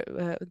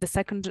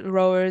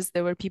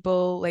 There were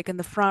people like in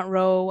the front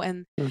row,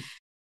 and Hmm.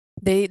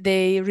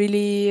 they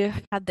really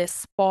had this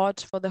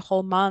spot for the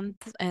whole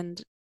month.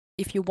 And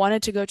if you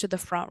wanted to go to the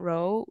front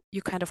row,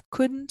 you kind of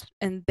couldn't.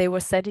 And they were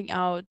setting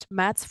out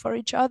mats for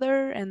each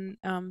other. And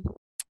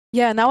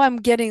yeah, now I'm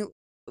getting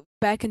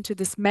back into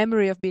this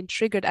memory of being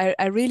triggered.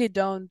 I really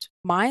don't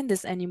mind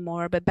this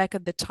anymore. But back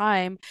at the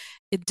time,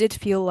 it did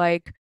feel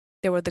like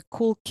there were the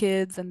cool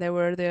kids and there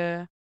were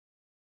the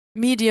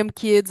medium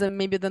kids and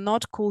maybe the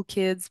not cool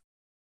kids.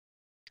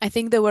 I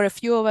think there were a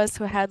few of us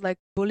who had like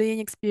bullying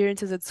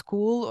experiences at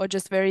school or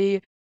just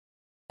very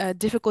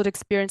difficult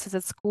experiences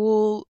at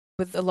school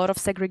with a lot of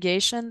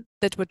segregation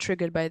that were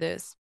triggered by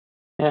this.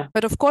 Yeah.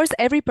 But of course,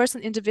 every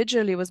person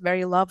individually was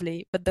very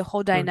lovely, but the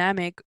whole Hmm.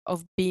 dynamic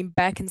of being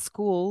back in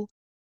school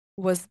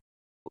was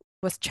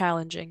was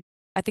challenging.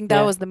 I think that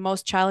Yeah. was the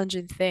most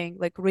challenging thing,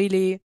 like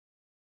really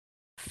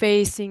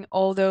facing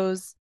all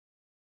those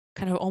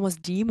kind of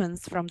almost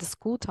demons from the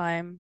school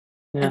time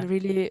Yeah. and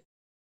really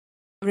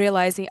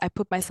realizing I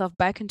put myself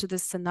back into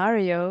this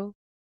scenario,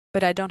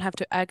 but I don't have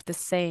to act the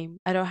same.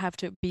 I don't have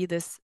to be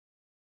this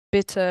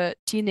bitter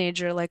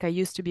teenager like I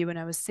used to be when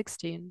I was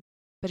 16.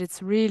 But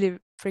it's really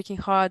freaking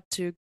hard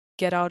to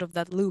get out of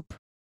that loop.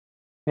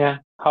 Yeah.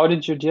 How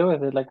did you deal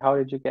with it? Like, how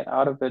did you get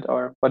out of it,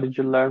 or what did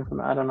you learn from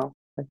it? I don't know.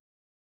 Like,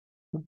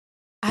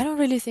 I don't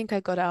really think I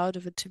got out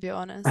of it, to be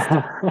honest.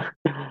 I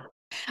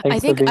thanks for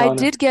think being I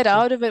honest. did get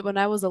out of it when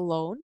I was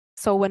alone.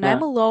 So when I'm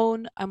Yeah.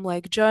 alone, I'm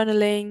like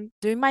journaling,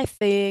 doing my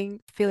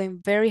thing,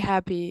 feeling very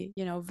happy,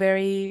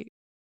 very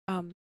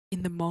um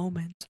in the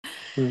moment.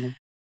 Hmm.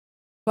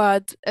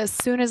 But as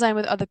soon as I'm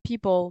with other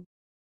people,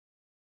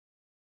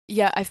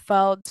 yeah, I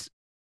felt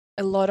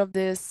a lot of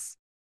this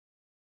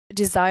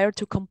desire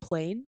to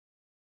complain.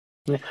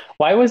 Yeah.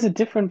 Why was it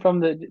different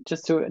from the,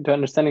 just to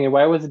understanding it,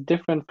 why was it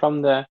different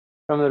from the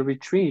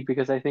retreat?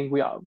 Because I think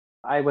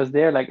I was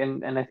there, like,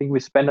 and I think we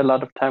spent a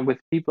lot of time with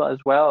people as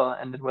well,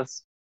 and it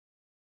was,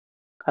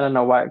 I don't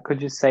know why.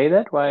 Could you say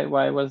that?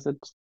 Why was it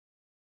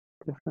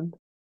different?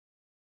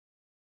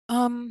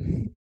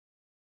 Um,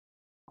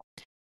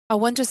 I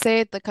want to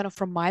say it, like, kind of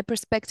from my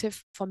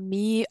perspective. For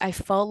me, I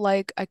felt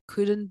like I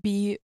couldn't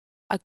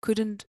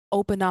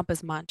open up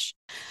as much.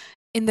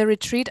 In the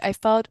retreat, I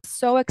felt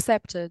so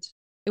accepted.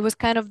 It was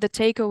kind of the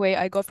takeaway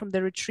I got from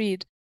the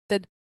retreat,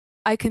 that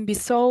I can be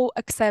so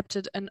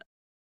accepted and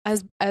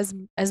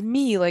as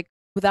me, like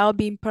without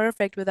being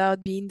perfect,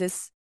 without being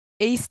this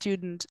A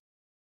student,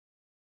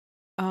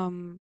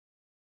 um,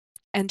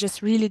 and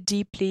just really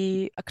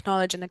deeply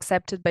acknowledged and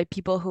accepted by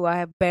people who I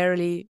have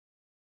barely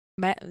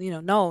met,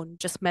 known,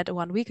 just met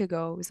 1 week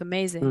ago. It was Mm,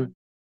 amazing.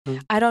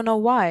 mm, I don't know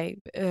why,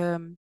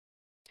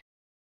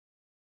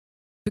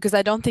 because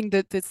I don't think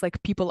that it's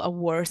like people are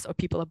worse or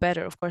people are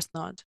better. Of course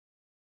not.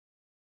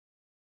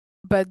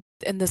 But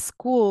in the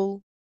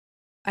school,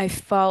 I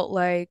felt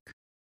like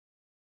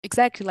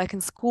exactly like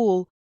in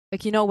school,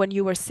 like, when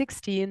you were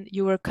 16,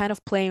 you were kind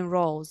of playing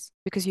roles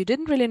because you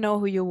didn't really know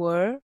who you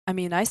were. I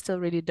mean, I still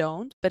really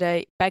don't, but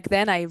back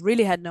then I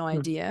really had no mm,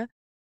 idea.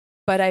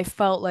 But I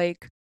felt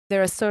like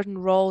there are certain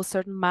roles,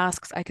 certain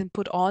masks I can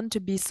put on to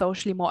be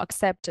socially more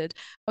accepted.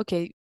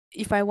 Okay,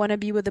 if I want to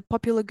be with the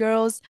popular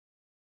girls,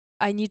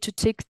 I need to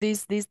tick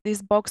these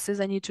boxes.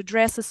 I need to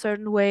dress a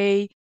certain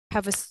way,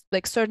 have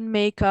like certain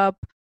makeup,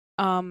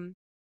 um,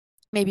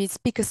 maybe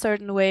speak a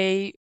certain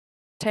way,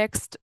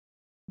 text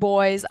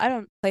boys. I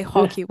don't play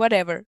hockey,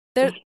 whatever.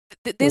 Yeah.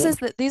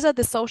 These are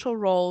the social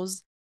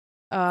roles,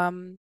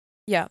 um,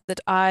 yeah, that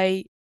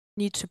I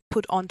need to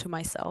put onto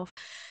myself.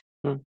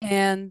 Mm,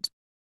 And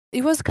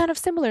it was kind of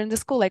similar in the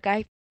school. Like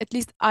at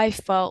least I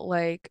felt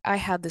like I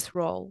had this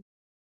role.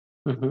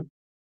 mhm.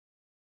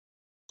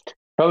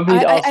 Probably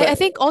it I also.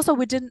 think also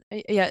we didn't,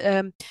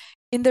 yeah,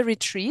 in the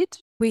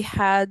retreat we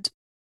had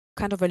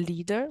kind of a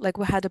leader, like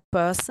we had a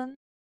person,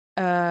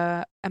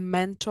 a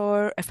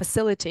mentor, a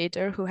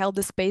facilitator who held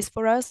the space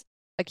for us,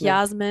 like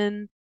Yeah.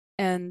 Yasmin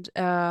and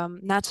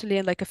Natalie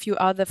and like a few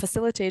other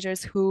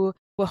facilitators who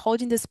were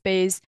holding the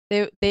space.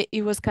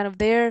 It was kind of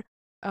their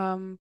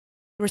um,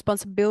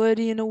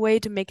 responsibility in a way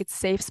to make it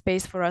safe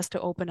space for us to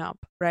open up,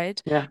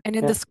 right? Yeah. And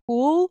in the Yeah.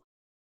 school,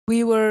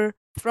 we were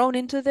thrown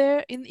into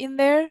there in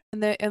there,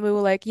 and we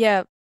were like,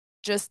 yeah,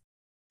 just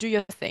do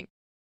your thing,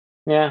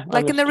 Yeah.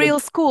 like in the Understood. real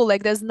school.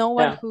 Like there's no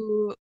one Yeah.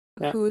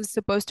 Yeah. who's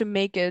supposed to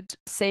make it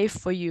safe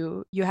for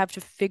you. You have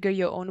to figure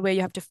your own way.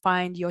 You have to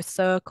find your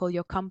circle,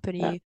 your Yeah.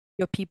 company,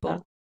 your Yeah.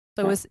 people.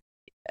 So it Yeah. was,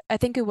 I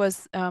think it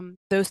was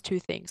those two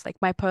things, like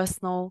my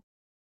personal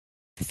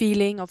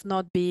feeling of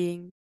not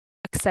being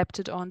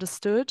accepted or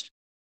understood,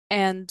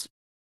 and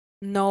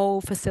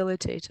no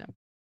facilitator.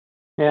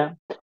 Yeah,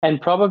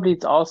 and probably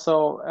it's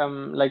also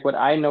like what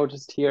I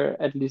noticed here,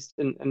 at least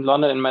in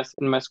London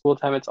in my school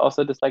time, it's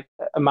also this like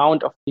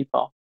amount of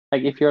people.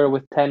 Like if you're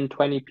with 10,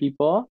 20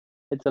 people,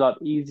 it's a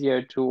lot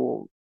easier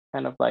to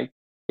kind of like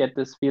get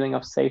this feeling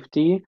of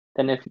safety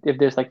than if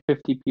there's like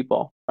 50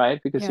 people, right?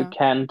 Because you Yeah.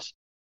 can't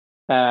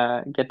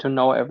get to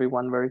know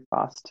everyone very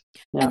fast.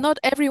 And Yeah. not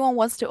everyone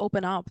wants to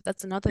open up.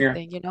 That's another Yeah.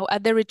 thing,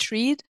 At the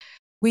retreat,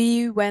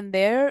 we went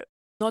there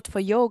not for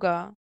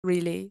yoga,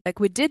 really. Like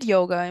we did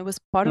yoga, it was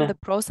part of Yeah. the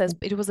process.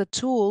 It was a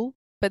tool,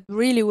 but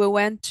really we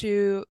went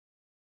to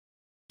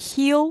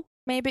heal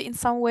maybe in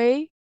some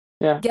way,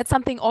 Yeah. get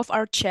something off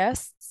our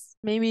chests,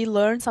 maybe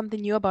learn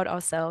something new about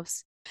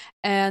ourselves.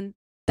 And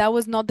that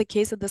was not the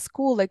case at the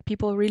school. Like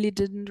people really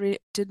didn't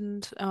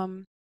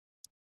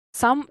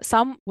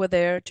some were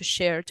there to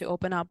share, to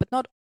open up, but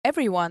not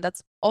everyone.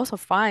 That's also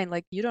fine.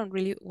 Like you don't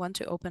really want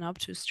to open up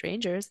to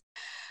strangers.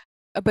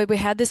 But we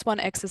had this one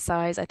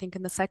exercise, I think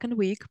in the second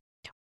week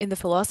in the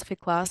philosophy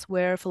class,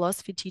 where a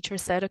philosophy teacher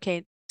said,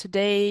 okay,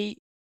 today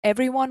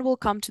everyone will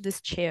come to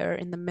this chair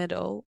in the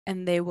middle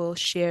and they will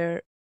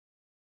share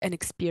an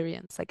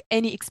experience, like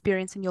any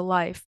experience in your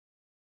life.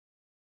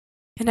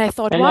 And I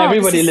thought, And wow, this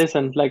everybody is,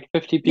 listened, like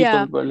 50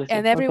 yeah. people were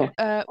listening. And Okay.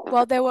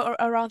 well, there were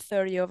around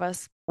 30 of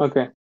us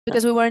Okay. Yeah.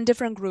 because we were in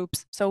different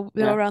groups. So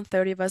there were Yeah. around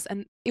 30 of us.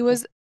 And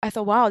I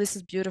thought, wow, this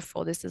is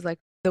beautiful. This is like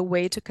the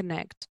way to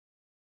connect.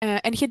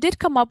 And he did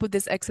come up with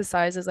these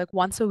exercises, like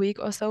once a week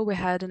or so, we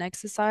had an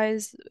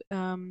exercise,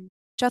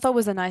 which I thought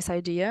was a nice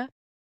idea.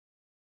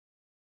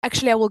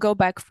 Actually, I will go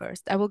back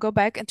first. I will go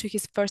back into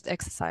his first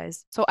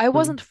exercise. So I Mm,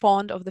 wasn't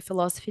fond of the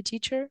philosophy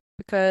teacher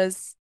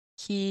because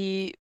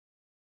he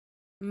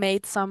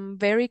made some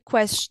very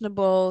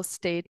questionable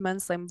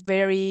statements, some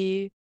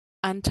very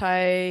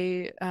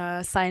anti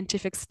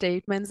scientific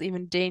statements,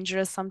 even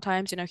dangerous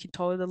sometimes. He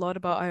told a lot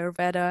about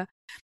Ayurveda.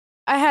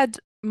 I had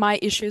my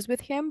issues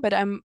with him, but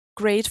I'm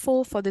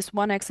grateful for this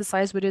one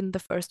exercise within the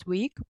first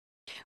week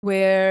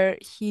where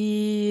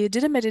he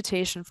did a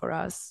meditation for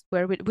us,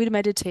 where we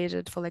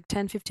meditated for like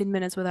 10, 15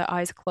 minutes with our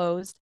eyes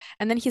closed.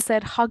 And then he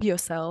said, hug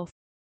yourself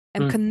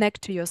and mm,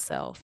 connect to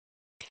yourself.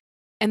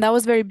 And that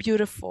was very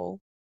beautiful.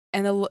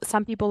 And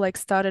some people like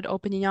started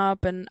opening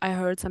up, and I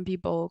heard some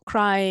people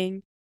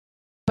crying.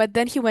 But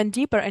then he went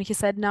deeper and he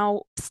said,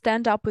 now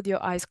stand up with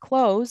your eyes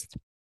closed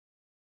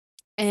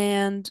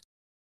and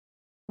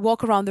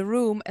walk around the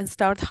room and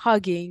start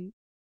hugging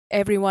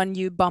everyone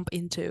you bump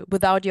into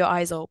without your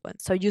eyes open.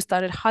 So you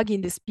started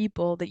hugging these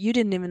people that you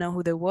didn't even know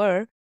who they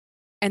were.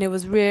 And it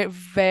was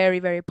very,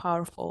 very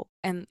powerful.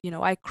 And,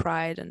 I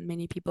cried and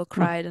many people mm,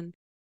 cried, and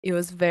it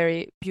was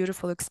very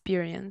beautiful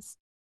experience.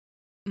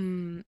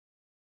 Mm,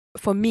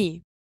 for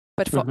me.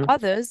 But for mhm,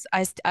 others,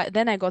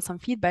 then I got some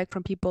feedback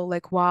from people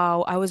like,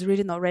 wow, I was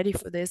really not ready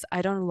for this.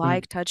 I don't mm,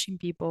 like touching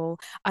people.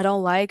 I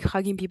don't like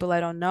hugging people I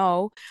don't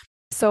know.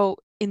 So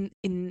in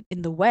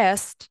the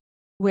West,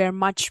 we're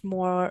much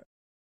more,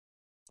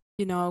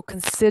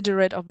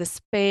 considerate of the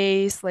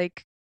space.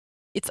 Like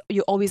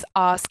you always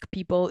ask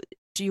people,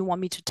 do you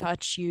want me to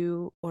touch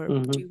you, or do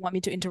mhm, you want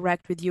me to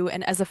interact with you?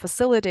 And as a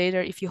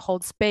facilitator, if you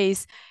hold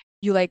space,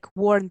 you like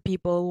warn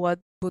people what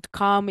would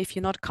come if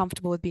you're not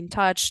comfortable with being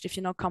touched, if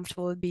you're not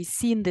comfortable with being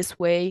seen this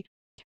way.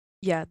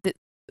 Yeah,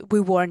 we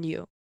warn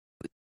you.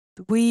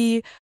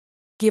 We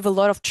give a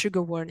lot of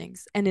trigger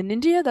warnings. And in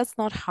India, that's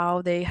not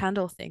how they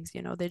handle things.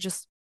 They're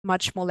just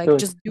much more like,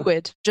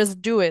 good.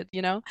 just do it.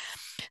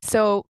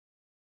 So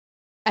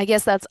I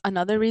guess that's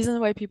another reason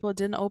why people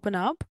didn't open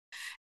up.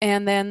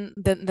 And then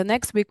the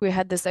next week, we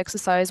had this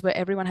exercise where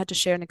everyone had to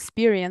share an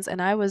experience.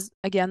 And I was,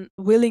 again,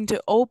 willing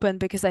to open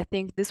because I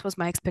think this was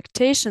my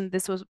expectation.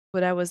 This was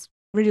what I was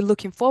really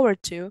looking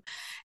forward to.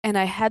 And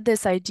I had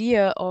this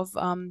idea of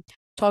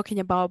talking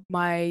about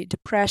my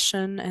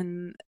depression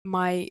and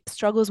my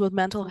struggles with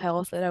mental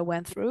health that I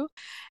went through.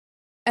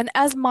 And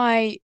as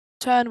my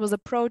turn was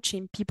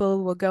approaching,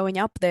 people were going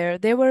up there.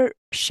 They were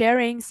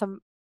sharing some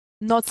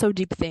not so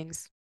deep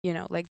things,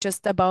 like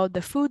just about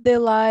the food they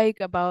like,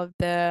 about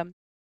the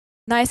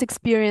nice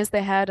experience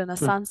they had on a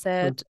Mm, mm.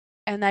 sunset.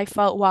 And I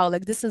felt, wow,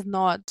 like this is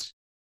not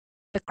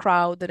the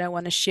crowd that I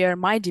want to share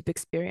my deep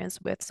experience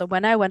with. So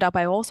when I went up,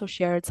 I also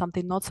shared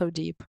something not so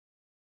deep.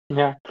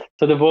 Yeah.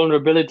 So the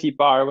vulnerability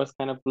bar was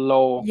kind of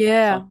low. So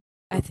Yeah,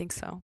 I mm, think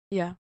so.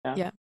 Yeah, yeah,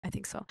 yeah, I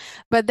think so.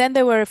 But then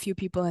there were a few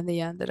people in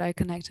the end that I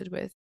connected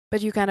with,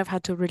 but you kind of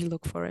had to really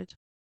look for it.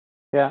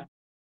 yeah.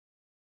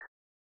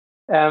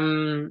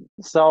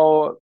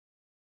 So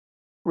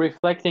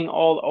reflecting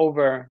all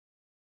over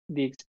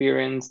the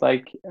experience,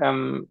 like,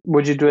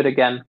 would you do it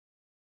again?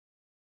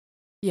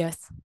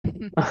 Yes.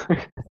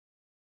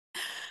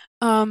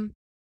 Um,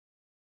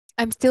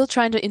 I'm still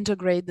trying to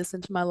integrate this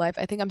into my life.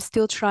 I think I'm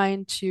still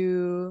trying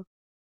to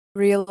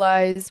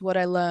realize what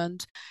I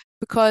learned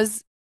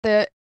because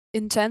the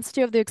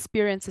intensity of the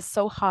experience is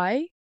so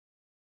high.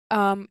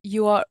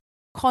 You are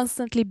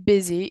constantly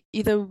busy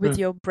either with Mm,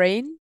 your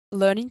brain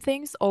learning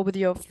things or with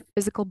your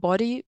physical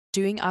body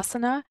doing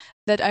asana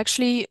that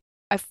actually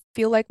I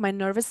feel like my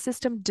nervous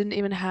system didn't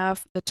even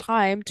have the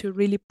time to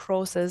really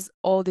process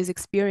all these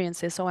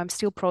experiences. So I'm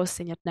still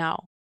processing it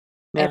now.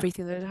 yeah.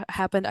 Everything that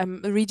happened.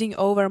 I'm reading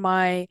over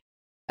my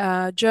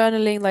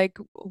journaling, like,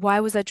 why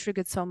was I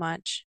triggered so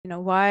much?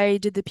 Why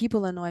did the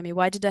people annoy me?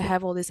 Why did I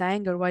have all this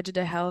anger? Why did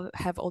I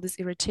have all this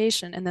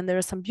irritation? And then there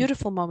are some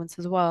beautiful moments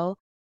as well.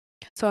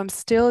 So I'm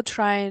still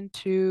trying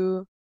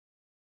to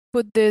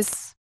put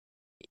this,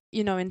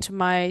 into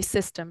my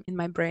system, in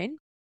my brain.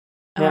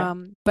 Yeah.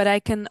 But I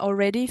can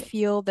already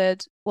feel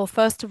that, well,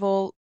 first of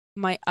all,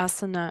 my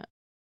asana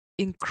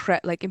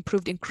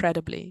improved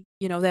incredibly.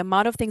 The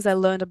amount of things I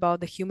learned about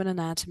the human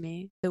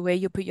anatomy, the way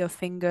you put your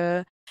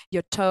finger,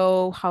 your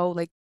toe, how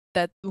like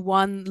that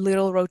one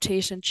little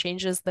rotation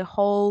changes the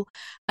whole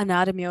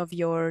anatomy of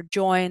your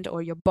joint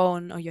or your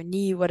bone or your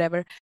knee,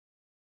 whatever.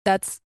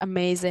 That's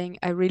amazing.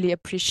 I really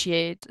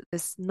appreciate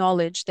this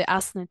knowledge. The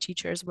asana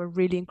teachers were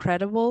really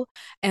incredible,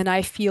 and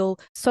I feel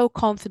so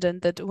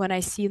confident that when I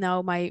see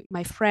now my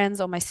friends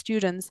or my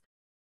students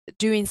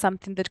doing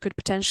something that could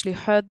potentially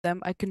hurt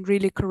them, I can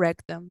really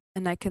correct them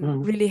and I can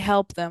Mm, really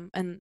help them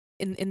and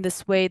in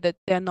this way that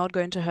they're not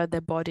going to hurt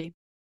their body.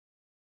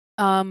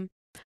 Um,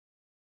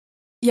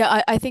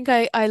 yeah, I think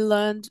I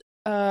learned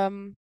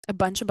a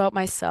bunch about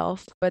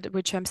myself, but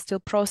which I'm still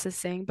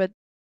processing. But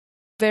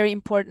very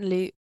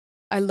importantly,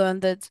 I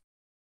learned that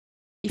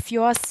if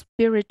you are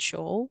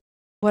spiritual,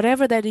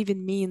 whatever that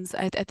even means,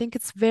 I think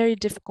it's a very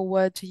difficult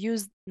word to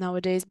use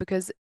nowadays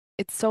because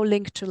it's so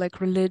linked to like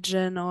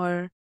religion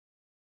or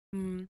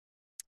mm,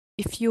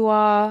 if you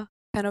are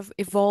kind of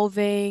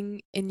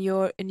evolving in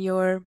your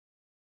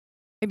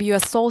maybe you are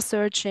soul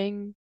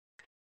searching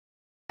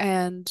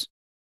and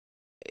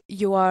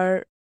you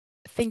are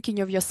thinking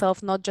of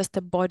yourself not just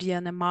a body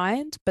and a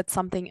mind but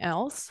something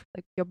else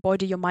like your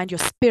body, your mind, your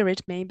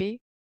spirit maybe,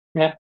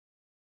 yeah.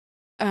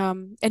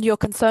 and you're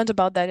concerned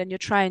about that and you're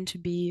trying to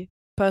be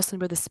a person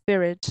with a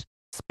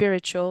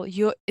spiritual,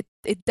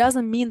 it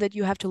doesn't mean that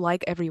you have to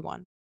like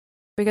everyone,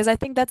 because I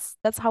think that's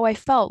how I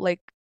felt like,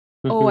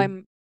 oh, Hmm.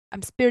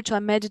 I'm spiritual, I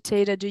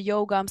meditate, I do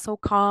yoga, I'm so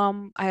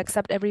calm, I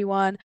accept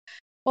everyone.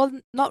 Well,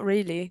 not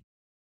really.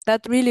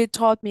 That really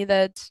taught me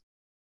that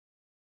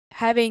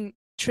having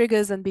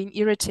triggers and being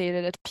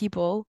irritated at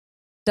people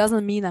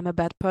doesn't mean I'm a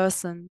bad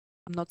person.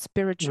 I'm not Yeah.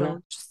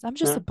 spiritual. I'm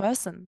just a Yeah.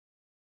 person.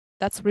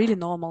 That's really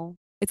normal.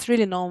 It's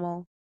really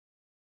normal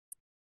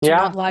to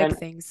not Yeah. like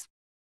things.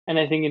 And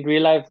I think in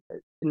real life,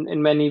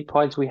 in many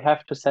points, we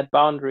have to set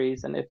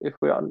boundaries. And if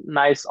we are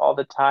nice all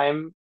the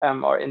time,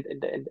 or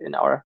in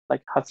our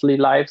like hustly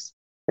lives,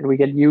 then we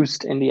get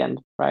used in the end,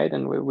 right?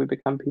 And we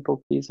become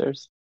people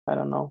pleasers. I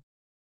don't know.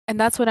 And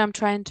that's what I'm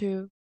trying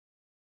to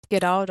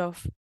get out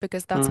of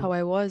because that's Mm, how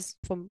I was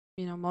for,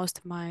 most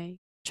of my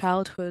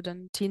childhood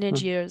and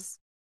teenage mm, years.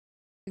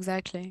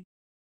 Exactly.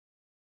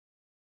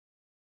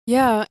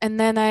 Yeah, and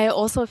then I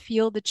also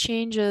feel the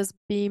changes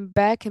being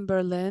back in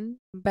Berlin,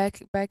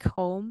 back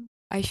home.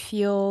 I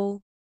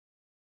feel,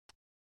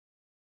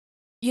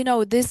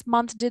 this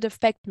month did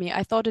affect me.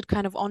 I thought it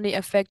kind of only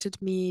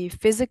affected me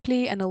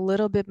physically and a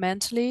little bit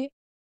mentally,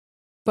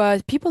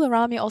 but people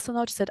around me also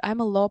noticed that I'm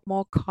a lot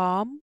more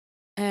calm.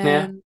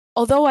 yeah. And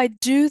although I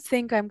do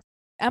think I'm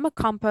a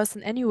calm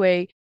person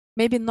anyway,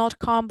 maybe not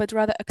calm, but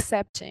rather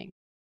accepting.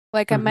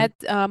 Like I Hmm. met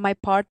my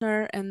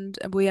partner and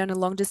we are in a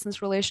long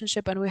distance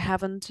relationship and we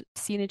haven't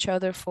seen each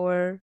other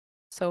for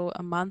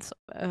a month,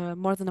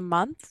 more than a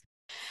month.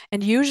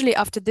 And usually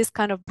after this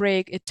kind of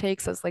break, it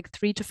takes us like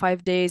 3 to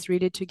 5 days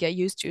really to get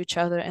used to each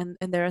other. And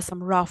there are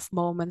some rough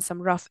moments,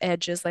 some rough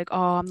edges, like,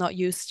 oh, I'm not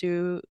used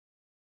to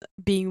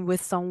being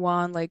with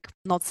someone, like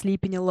not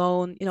sleeping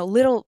alone,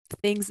 little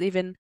things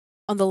even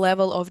on the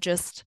level of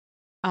just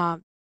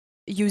um,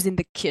 using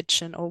the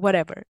kitchen or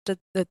whatever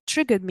that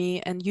triggered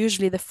me. And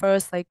usually the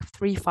first like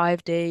 3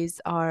 5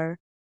 days are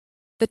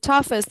the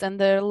toughest and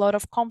there are a lot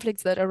of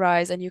conflicts that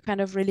arise and you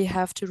kind of really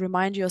have to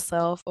remind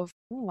yourself of,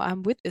 oh,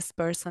 I'm with this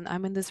person,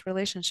 I'm in this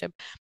relationship.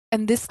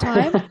 And this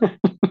time,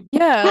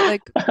 yeah,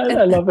 like, I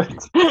and love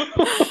it.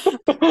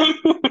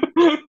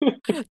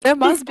 there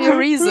must be a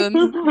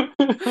reason.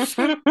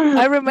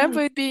 I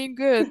remember it being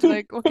good.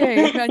 Like,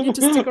 okay, I need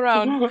to stick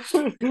around.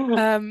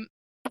 Um,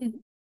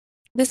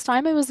 this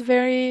time it was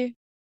very,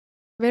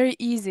 very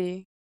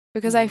easy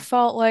because I Mhm,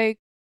 felt like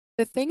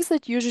the things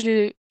that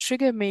usually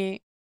trigger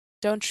me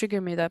don't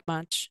trigger me that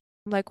much.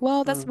 I'm like,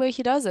 well, that's the mm, way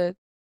he does it.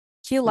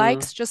 He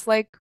mm, likes just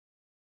like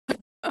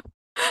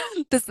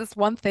this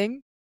one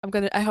thing.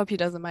 I hope he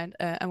doesn't mind.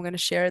 I'm gonna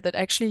share that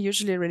actually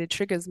usually really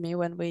triggers me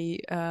when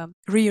we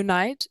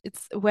reunite.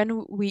 It's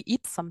when we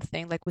eat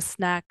something, like we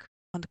snack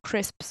on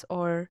crisps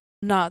or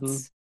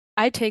mm. nuts.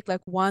 I take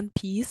like one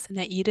piece and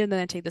I eat it, and then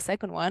I take the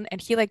second one,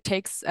 and he like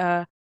takes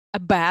a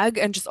bag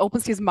and just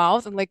opens his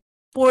mouth and like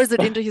pours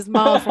it into his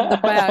mouth from the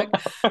bag.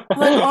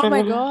 I'm like, oh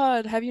my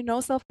God, have you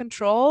no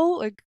self-control?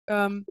 Like,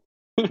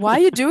 why are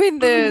you doing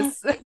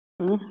this?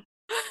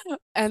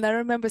 And I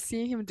remember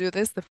seeing him do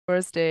this the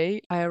first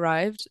day I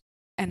arrived,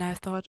 and I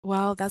thought,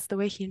 well, that's the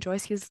way he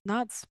enjoys his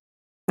nuts.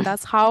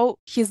 That's how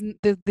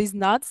these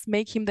nuts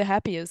make him the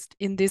happiest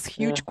in these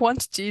Yeah. huge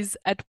quantities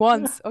at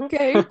once.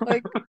 Okay,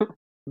 like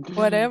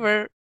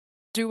whatever,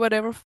 do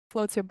whatever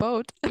floats your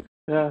boat.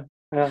 Yeah,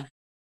 yeah.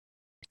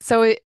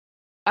 So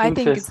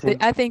Interesting.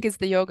 I think it's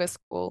the yoga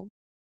school.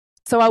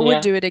 So I would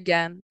Yeah, do it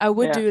again. yeah,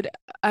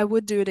 I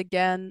would do it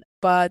again,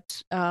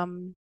 but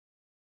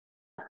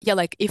yeah,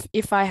 like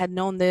if I had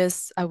known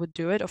this, I would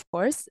do it, of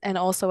course. And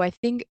also I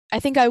think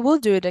I will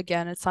do it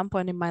again at some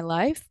point in my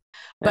life.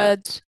 yeah.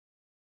 But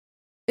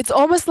it's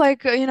almost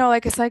like you know,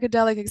 like a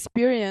psychedelic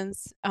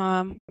experience.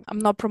 I'm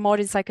not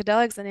promoting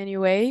psychedelics in any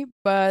way,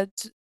 but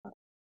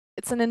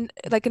it's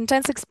like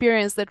intense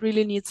experience that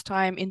really needs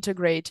time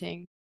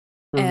integrating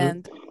Hmm.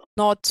 and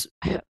not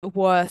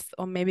worth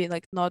or maybe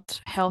like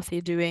not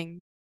healthy doing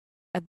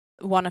at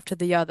one after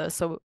the other.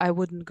 So I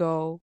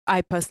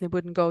personally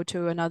wouldn't go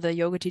to another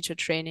yoga teacher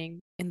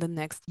training in the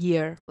next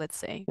year, let's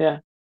say. Yeah.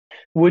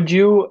 Would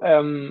you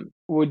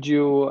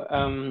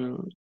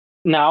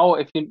now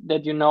if you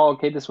that you know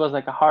okay this was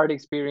like a hard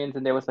experience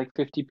and there was like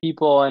 50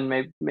 people and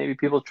maybe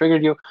people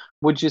triggered you,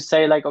 would you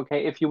say like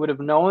okay if you would have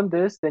known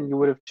this then you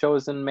would have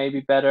chosen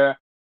maybe better,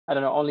 I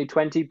don't know, only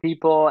 20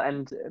 people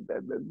and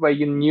where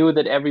you knew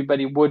that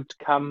everybody would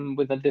come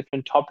with a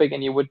different topic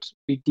and you would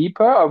be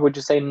deeper, or would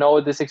you say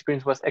no, this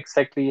experience was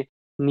exactly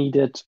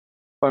needed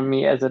for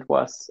me as it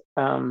was,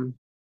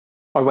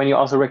 or when you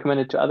also recommend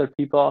it to other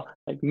people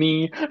like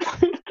me?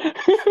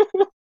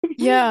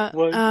 Yeah,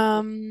 What?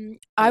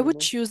 I I don't would know.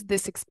 choose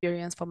this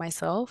experience for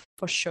myself,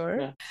 for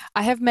sure. Yeah.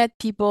 I have met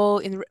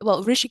people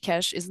well,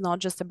 Rishikesh is not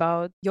just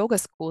about yoga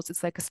schools,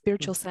 it's like a Mm,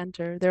 spiritual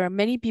center. There are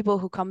many people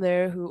who come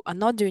there who are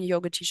not doing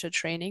yoga teacher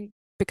training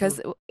mm,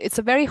 because it's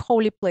a very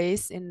holy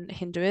place in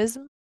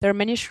Hinduism. There are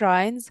many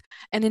shrines,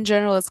 and in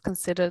general, it's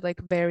considered like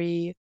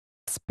very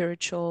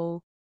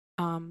spiritual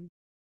um,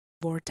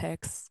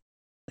 vortex,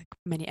 like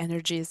many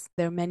energies.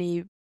 There are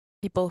many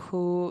people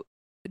who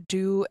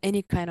do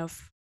any kind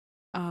of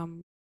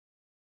um,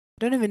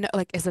 I don't even know,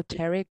 like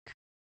esoteric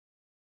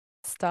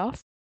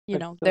stuff. You like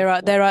know, stuff.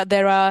 Yeah.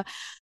 there are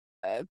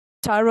uh,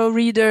 tarot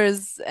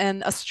readers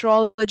and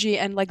astrology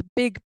and like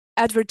big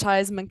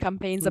advertisement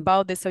campaigns Mm,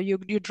 about this. So you're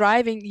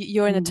driving,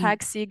 you're in a mhm,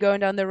 taxi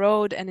going down the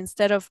road, and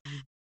instead of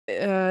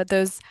mm.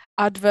 those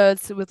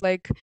adverts with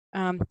like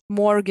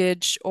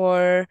mortgage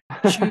or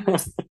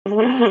shoes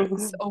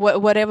or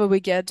whatever we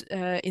get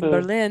in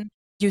Berlin,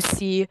 you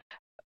see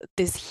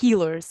these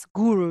healers,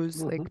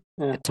 gurus, like Mhm,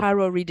 yeah.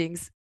 tarot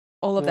readings,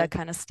 all of Yeah. that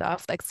kind of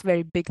stuff. Like it's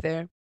very big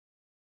there.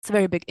 It's a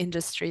very big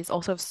industry. It's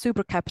also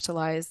super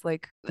capitalized.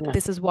 Like Yeah.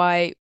 this is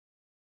why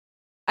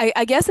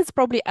I guess it's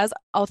probably as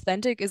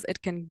authentic as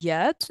it can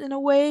get in a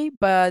way,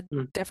 but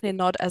Mm, definitely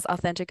not as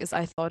authentic as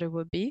I thought it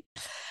would be.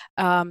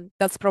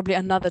 That's probably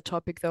another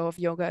topic though of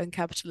yoga and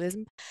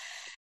capitalism.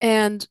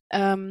 And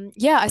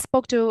yeah, I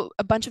spoke to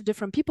a bunch of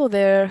different people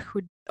there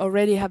who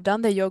already have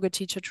done their yoga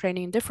teacher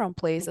training in different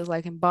places,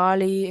 like in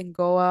Bali, in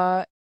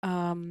Goa,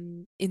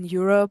 in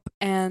Europe,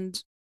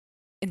 and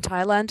in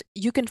Thailand.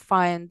 You can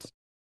find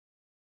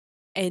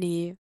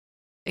any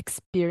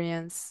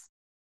experience,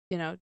 you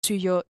know, to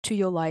your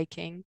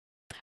liking.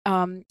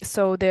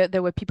 So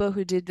there were people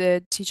who did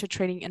the teacher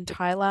training in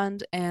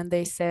Thailand, and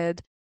they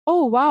said,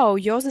 "Oh wow,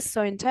 yours is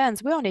so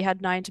intense. We only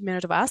had 90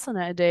 minutes of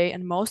asana a day,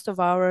 and most of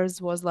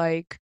ours was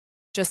like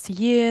just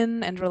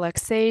yin and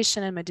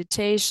relaxation and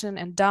meditation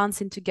and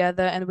dancing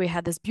together. And we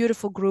had this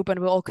beautiful group, and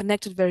we all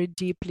connected very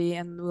deeply,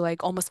 and we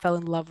like almost fell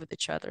in love with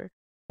each other.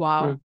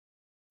 Wow. mm,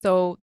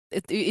 So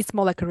it's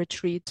more like a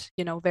retreat,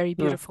 you know, very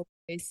yeah. beautiful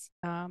place.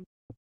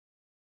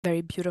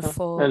 Very Yeah.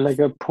 beautiful And like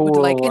a with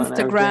like pool and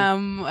everything.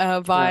 Instagram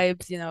Yeah.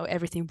 vibes, you know,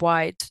 everything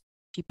white,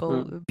 people,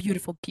 Mm,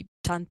 beautiful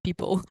tan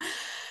people.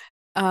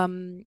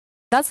 Um,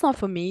 that's not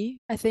for me,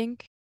 I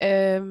think.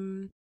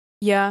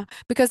 Yeah,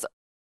 because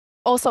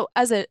also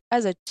as a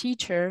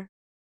teacher,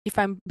 if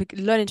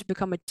learning to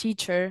become a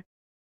teacher,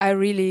 I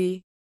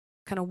really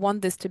kind of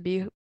want this to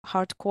be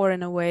hardcore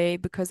in a way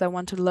because I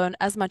want to learn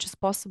as much as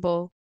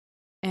possible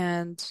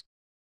and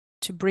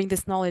to bring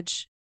this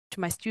knowledge to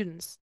my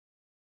students.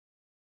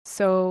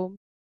 So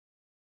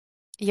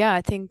yeah,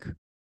 I think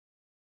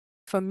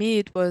for me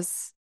it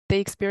was the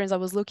experience I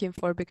was looking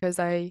for because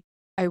I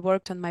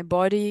worked on my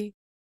body,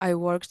 I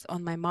worked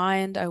on my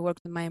mind, I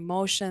worked on my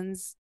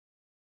emotions.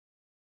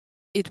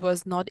 It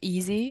was not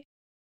easy.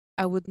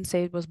 I wouldn't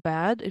say it was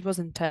bad. It was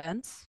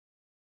intense.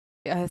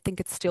 I think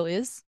it still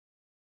is.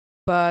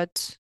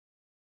 But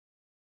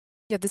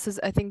yeah, this is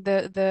I think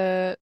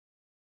an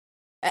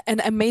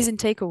amazing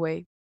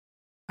takeaway,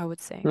 I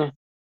would say. Yeah,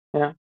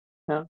 yeah,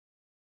 yeah.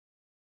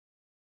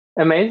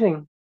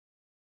 Amazing.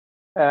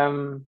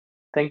 Um,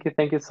 thank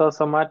you so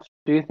much.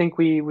 Do you think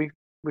we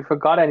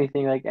forgot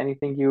anything, like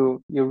anything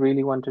you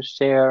really want to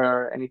share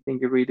or anything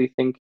you really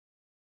think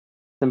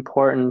is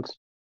important?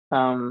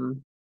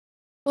 Um,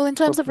 Well, in for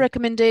terms of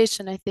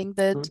recommendation, I think mm,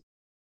 that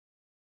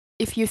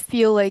if you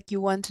feel like you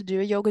want to do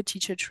a yoga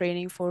teacher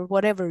training for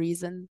whatever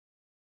reason,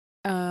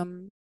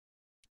 um,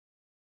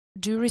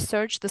 do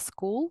research the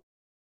school,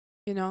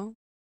 you know,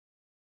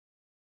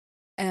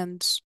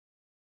 and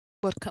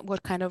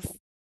what kind of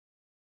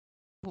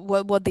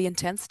what the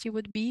intensity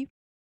would be.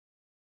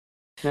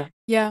 yeah,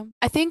 Yeah,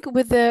 I think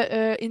with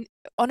the in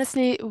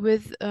honestly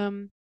with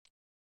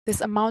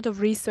this amount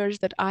of research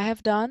that I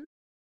have done,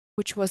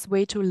 which was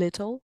way too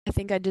little, I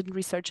think I didn't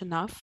research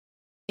enough.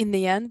 In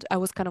the end, I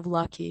was kind of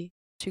lucky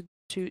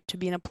to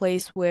be in a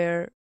place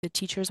where the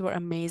teachers were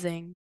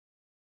amazing.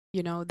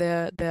 You know,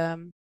 there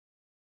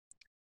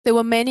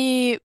were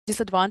many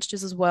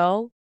disadvantages as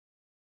well.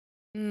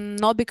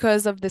 Not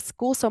because of the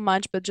school so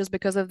much, but just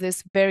because of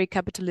this very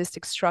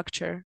capitalistic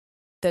structure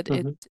that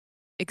it hmm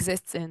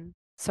exists in.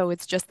 So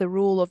it's just the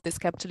rule of this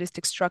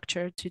capitalistic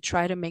structure to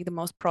try to make the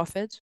most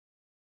profit.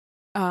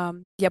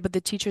 Yeah, but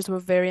the teachers were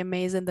very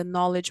amazing. The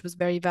knowledge was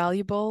very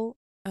valuable.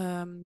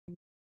 Um,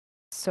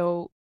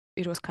 so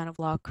it was kind of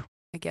luck,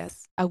 I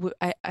guess.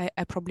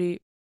 I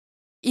probably,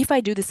 if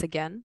I do this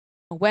again,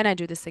 or when I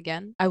do this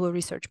again, I will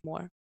research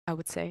more, I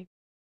would say.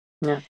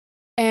 yeah,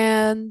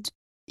 And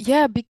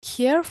yeah, be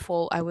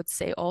careful, I would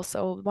say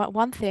also.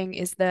 One thing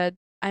is that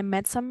I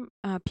met some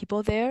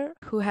people there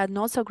who had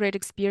not so great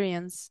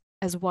experience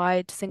as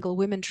white single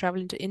women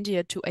traveling to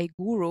India to a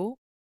guru,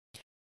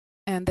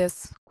 and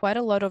there's quite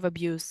a lot of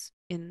abuse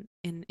in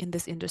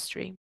this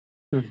industry.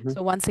 hmm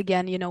So once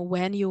again,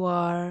 when you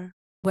are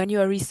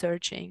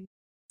researching,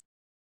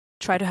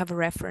 try to have a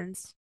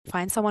reference.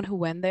 Find someone who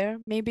went there,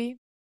 maybe.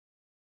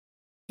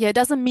 Yeah, it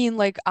doesn't mean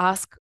like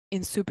ask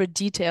in super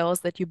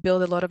details that you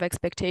build a lot of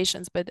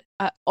expectations, but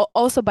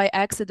also by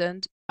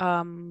accident,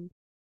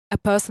 a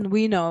person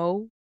we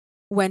know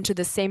went to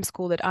the same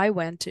school that I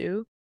went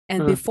to.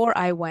 And mm, before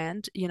I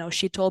went,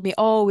 she told me,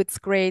 oh, it's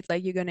great,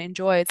 like you're gonna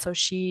enjoy it. So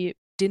she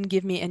didn't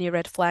give me any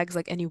red flags,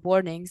 like any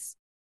warnings.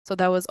 So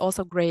that was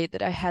also great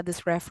that I had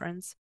this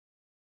reference.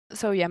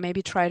 So yeah,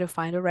 maybe try to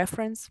find a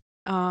reference.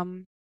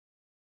 Um,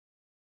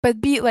 but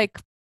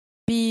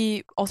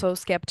be also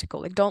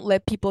skeptical. Like, don't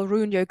let people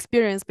ruin your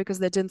experience because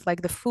they didn't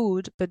like the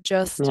food, but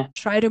just yeah,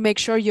 try to make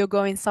sure you're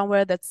going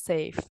somewhere that's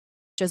safe.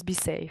 Just be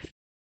safe.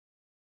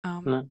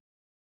 yeah, Um,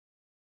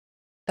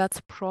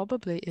 that's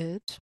probably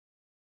it.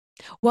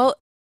 Well,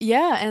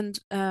 yeah, and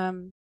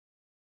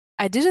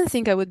I didn't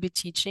think I would be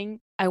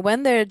teaching. I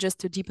went there just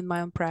to deepen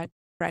my own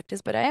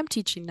practice, but I am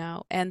teaching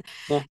now. And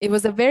yeah, it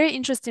was a very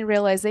interesting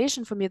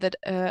realization for me that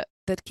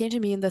came to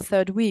me in the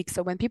third week.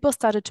 So when people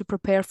started to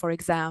prepare for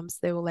exams,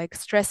 they were like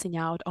stressing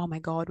out, oh my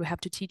God, we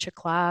have to teach a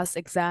class,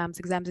 exams,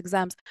 exams,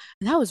 exams.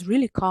 And I was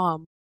really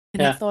calm.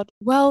 And I yeah, thought,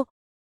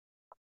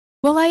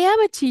 well, I am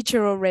a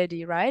teacher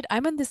already, right?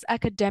 I'm in this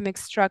academic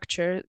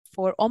structure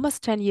for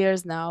almost 10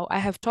 years now. I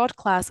have taught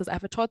classes, I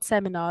have taught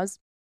seminars,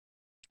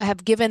 I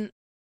have given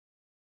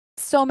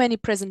so many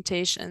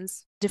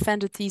presentations,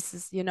 defended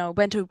thesis,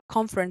 went to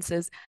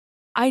conferences.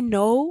 I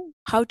know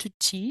how to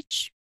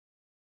teach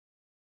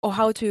or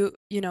how to,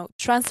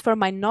 transfer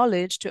my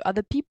knowledge to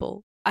other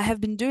people. I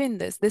have been doing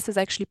this. This is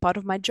actually part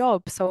of my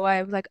job. So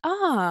I was like,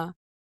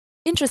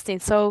 interesting.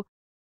 So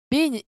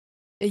being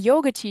a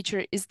yoga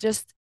teacher is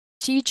just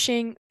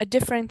teaching a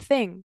different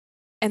thing.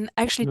 And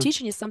actually mm.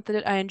 teaching is something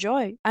that I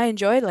enjoy. I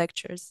enjoy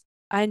lectures.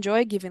 I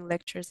enjoy giving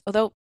lectures,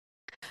 although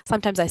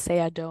sometimes I say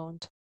I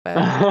don't, but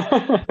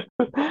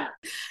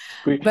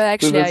We but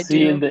we actually will I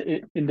see do. in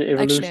the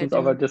Actually I evolutions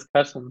of our do.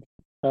 discussion,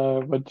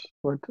 what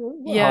how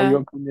Yeah,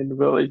 your opinion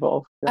will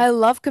evolve. Yeah, I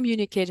love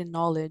communicating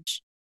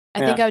knowledge.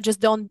 I think yeah, I just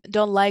don't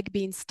like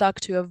being stuck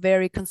to a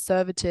very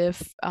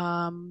conservative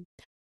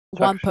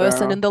one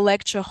person structure. in the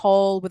lecture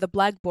hall with a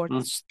blackboard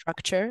Mm,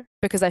 structure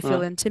because I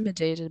feel yeah,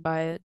 intimidated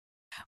by it.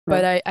 yeah,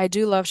 But I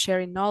do love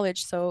sharing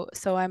knowledge, so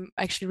I'm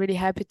actually really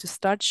happy to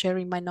start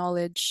sharing my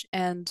knowledge.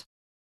 And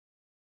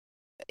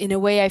in a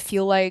way, I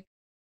feel like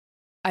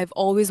I've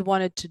always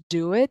wanted to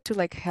do it to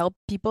like help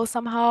people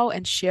somehow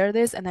and share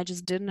this, and I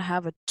just didn't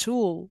have a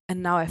tool.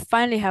 And now I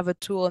finally have a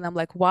tool, and I'm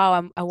like,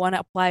 wow, I want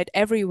to apply it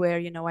everywhere.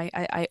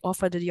 I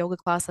offered a yoga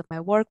class at my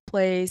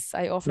workplace.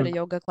 I offered a mm.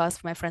 yoga class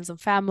for my friends and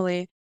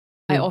family.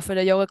 I Mm. offered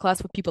a yoga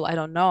class for people I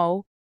don't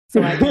know,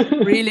 so I can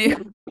really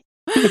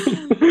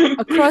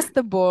across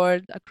the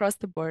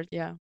board,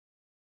 yeah.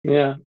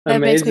 Yeah, That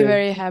makes me amazing.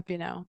 very happy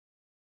now.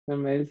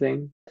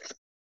 Amazing.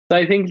 So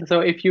I think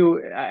so if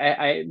you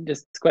I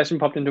just this question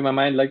popped into my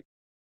mind, like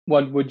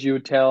what would you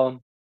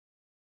tell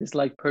this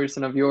like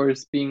person of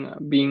yours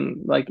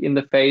being like in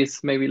the phase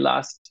maybe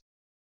last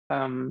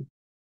um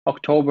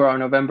October or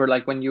November,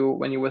 like when you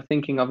were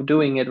thinking of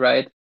doing it,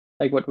 right?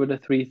 Like what were the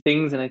three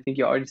things? And I think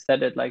you already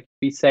said it, like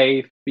be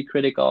safe, be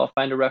critical,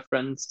 find a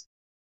reference,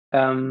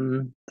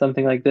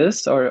 something like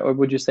this, or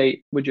would you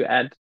say would you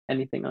add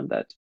anything on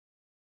that?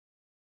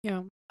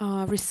 Yeah.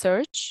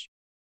 Research,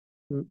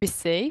 Mm. be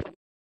safe.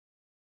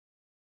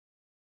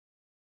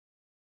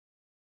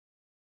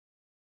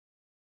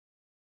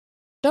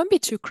 Don't be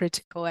too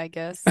critical, I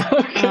guess.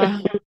 Okay.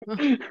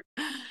 Uh,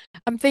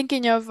 I'm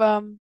thinking of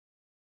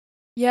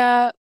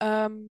yeah,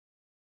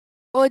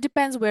 well, it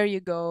depends where you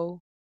go,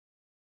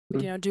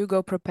 but Mm, do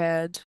go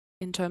prepared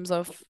in terms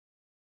of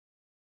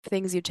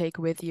things you take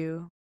with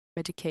you, mm.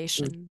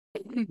 medication.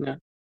 Yeah,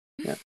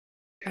 yeah.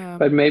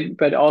 But Um, maybe,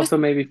 but just also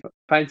maybe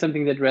find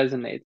something that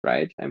resonates,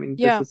 right? I mean,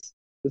 yeah,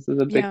 this is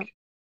a big, yeah,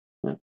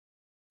 yeah,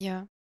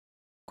 yeah,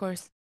 of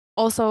course.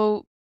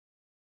 Also,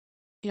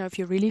 if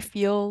you really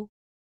feel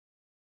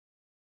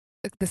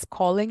like this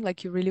calling,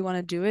 like you really want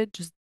to do it,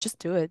 just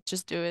do it.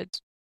 Just do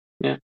it.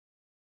 yeah.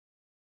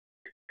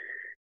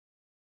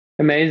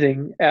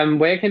 Amazing.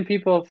 Where can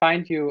people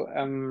find you?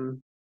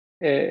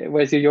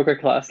 Where's your yoga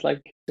class?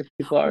 Like, if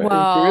people are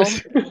Well, curious.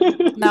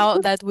 now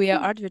that we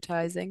are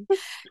advertising,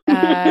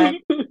 uh,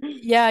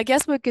 yeah, I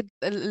guess we could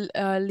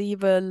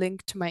leave a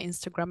link to my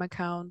Instagram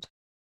account.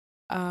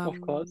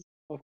 Of course,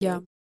 Um, of yeah,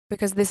 course.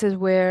 because this is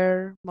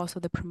where most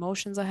of the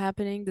promotions are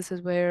happening. This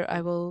is where I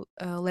will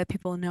let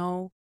people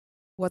know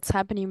what's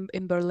happening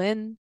in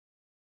Berlin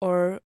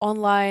or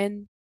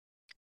online.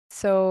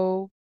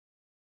 So,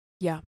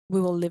 yeah, we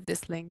will leave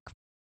this link.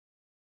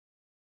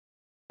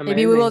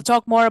 Maybe we will Amazing.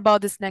 talk more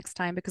about this next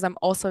time because I'm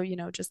also,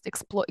 just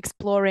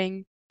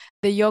exploring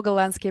the yoga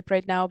landscape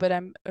right now, but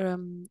I'm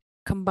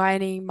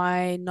combining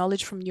my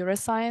knowledge from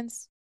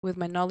neuroscience with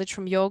my knowledge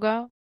from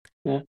yoga.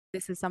 Yeah,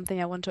 This is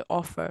something I want to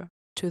offer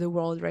to the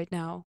world right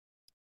now.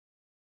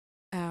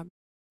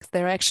 'Cause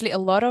there are actually a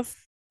lot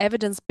of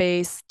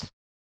evidence-based,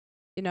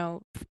 you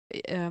know,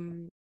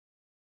 um,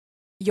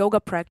 yoga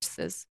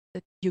practices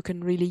that you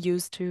can really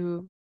use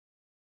to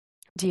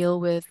deal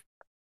with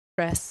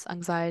stress,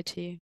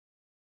 anxiety,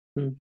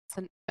 mm,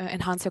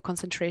 enhance your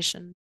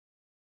concentration,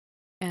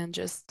 and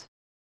just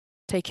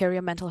take care of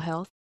your mental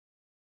health.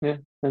 yeah,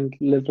 and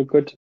live a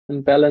good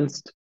and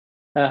balanced,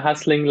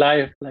 hustling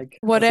life. Like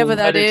hustle, Whatever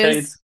that meditate,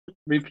 is.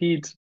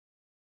 repeat.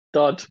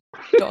 Dot.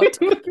 Dot.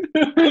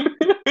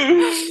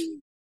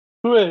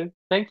 Cool.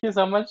 Thank you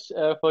so much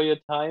for your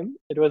time.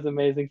 It was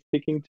amazing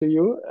speaking to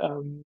you.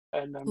 And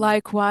I'm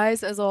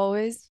Likewise, as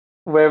always.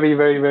 very,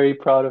 very, very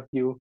proud of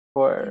you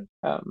Thank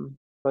you.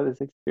 for this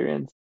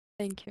experience.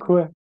 Thank you.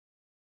 Cool.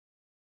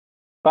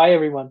 Bye,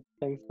 everyone.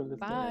 Thanks for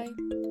listening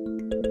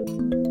in. Bye.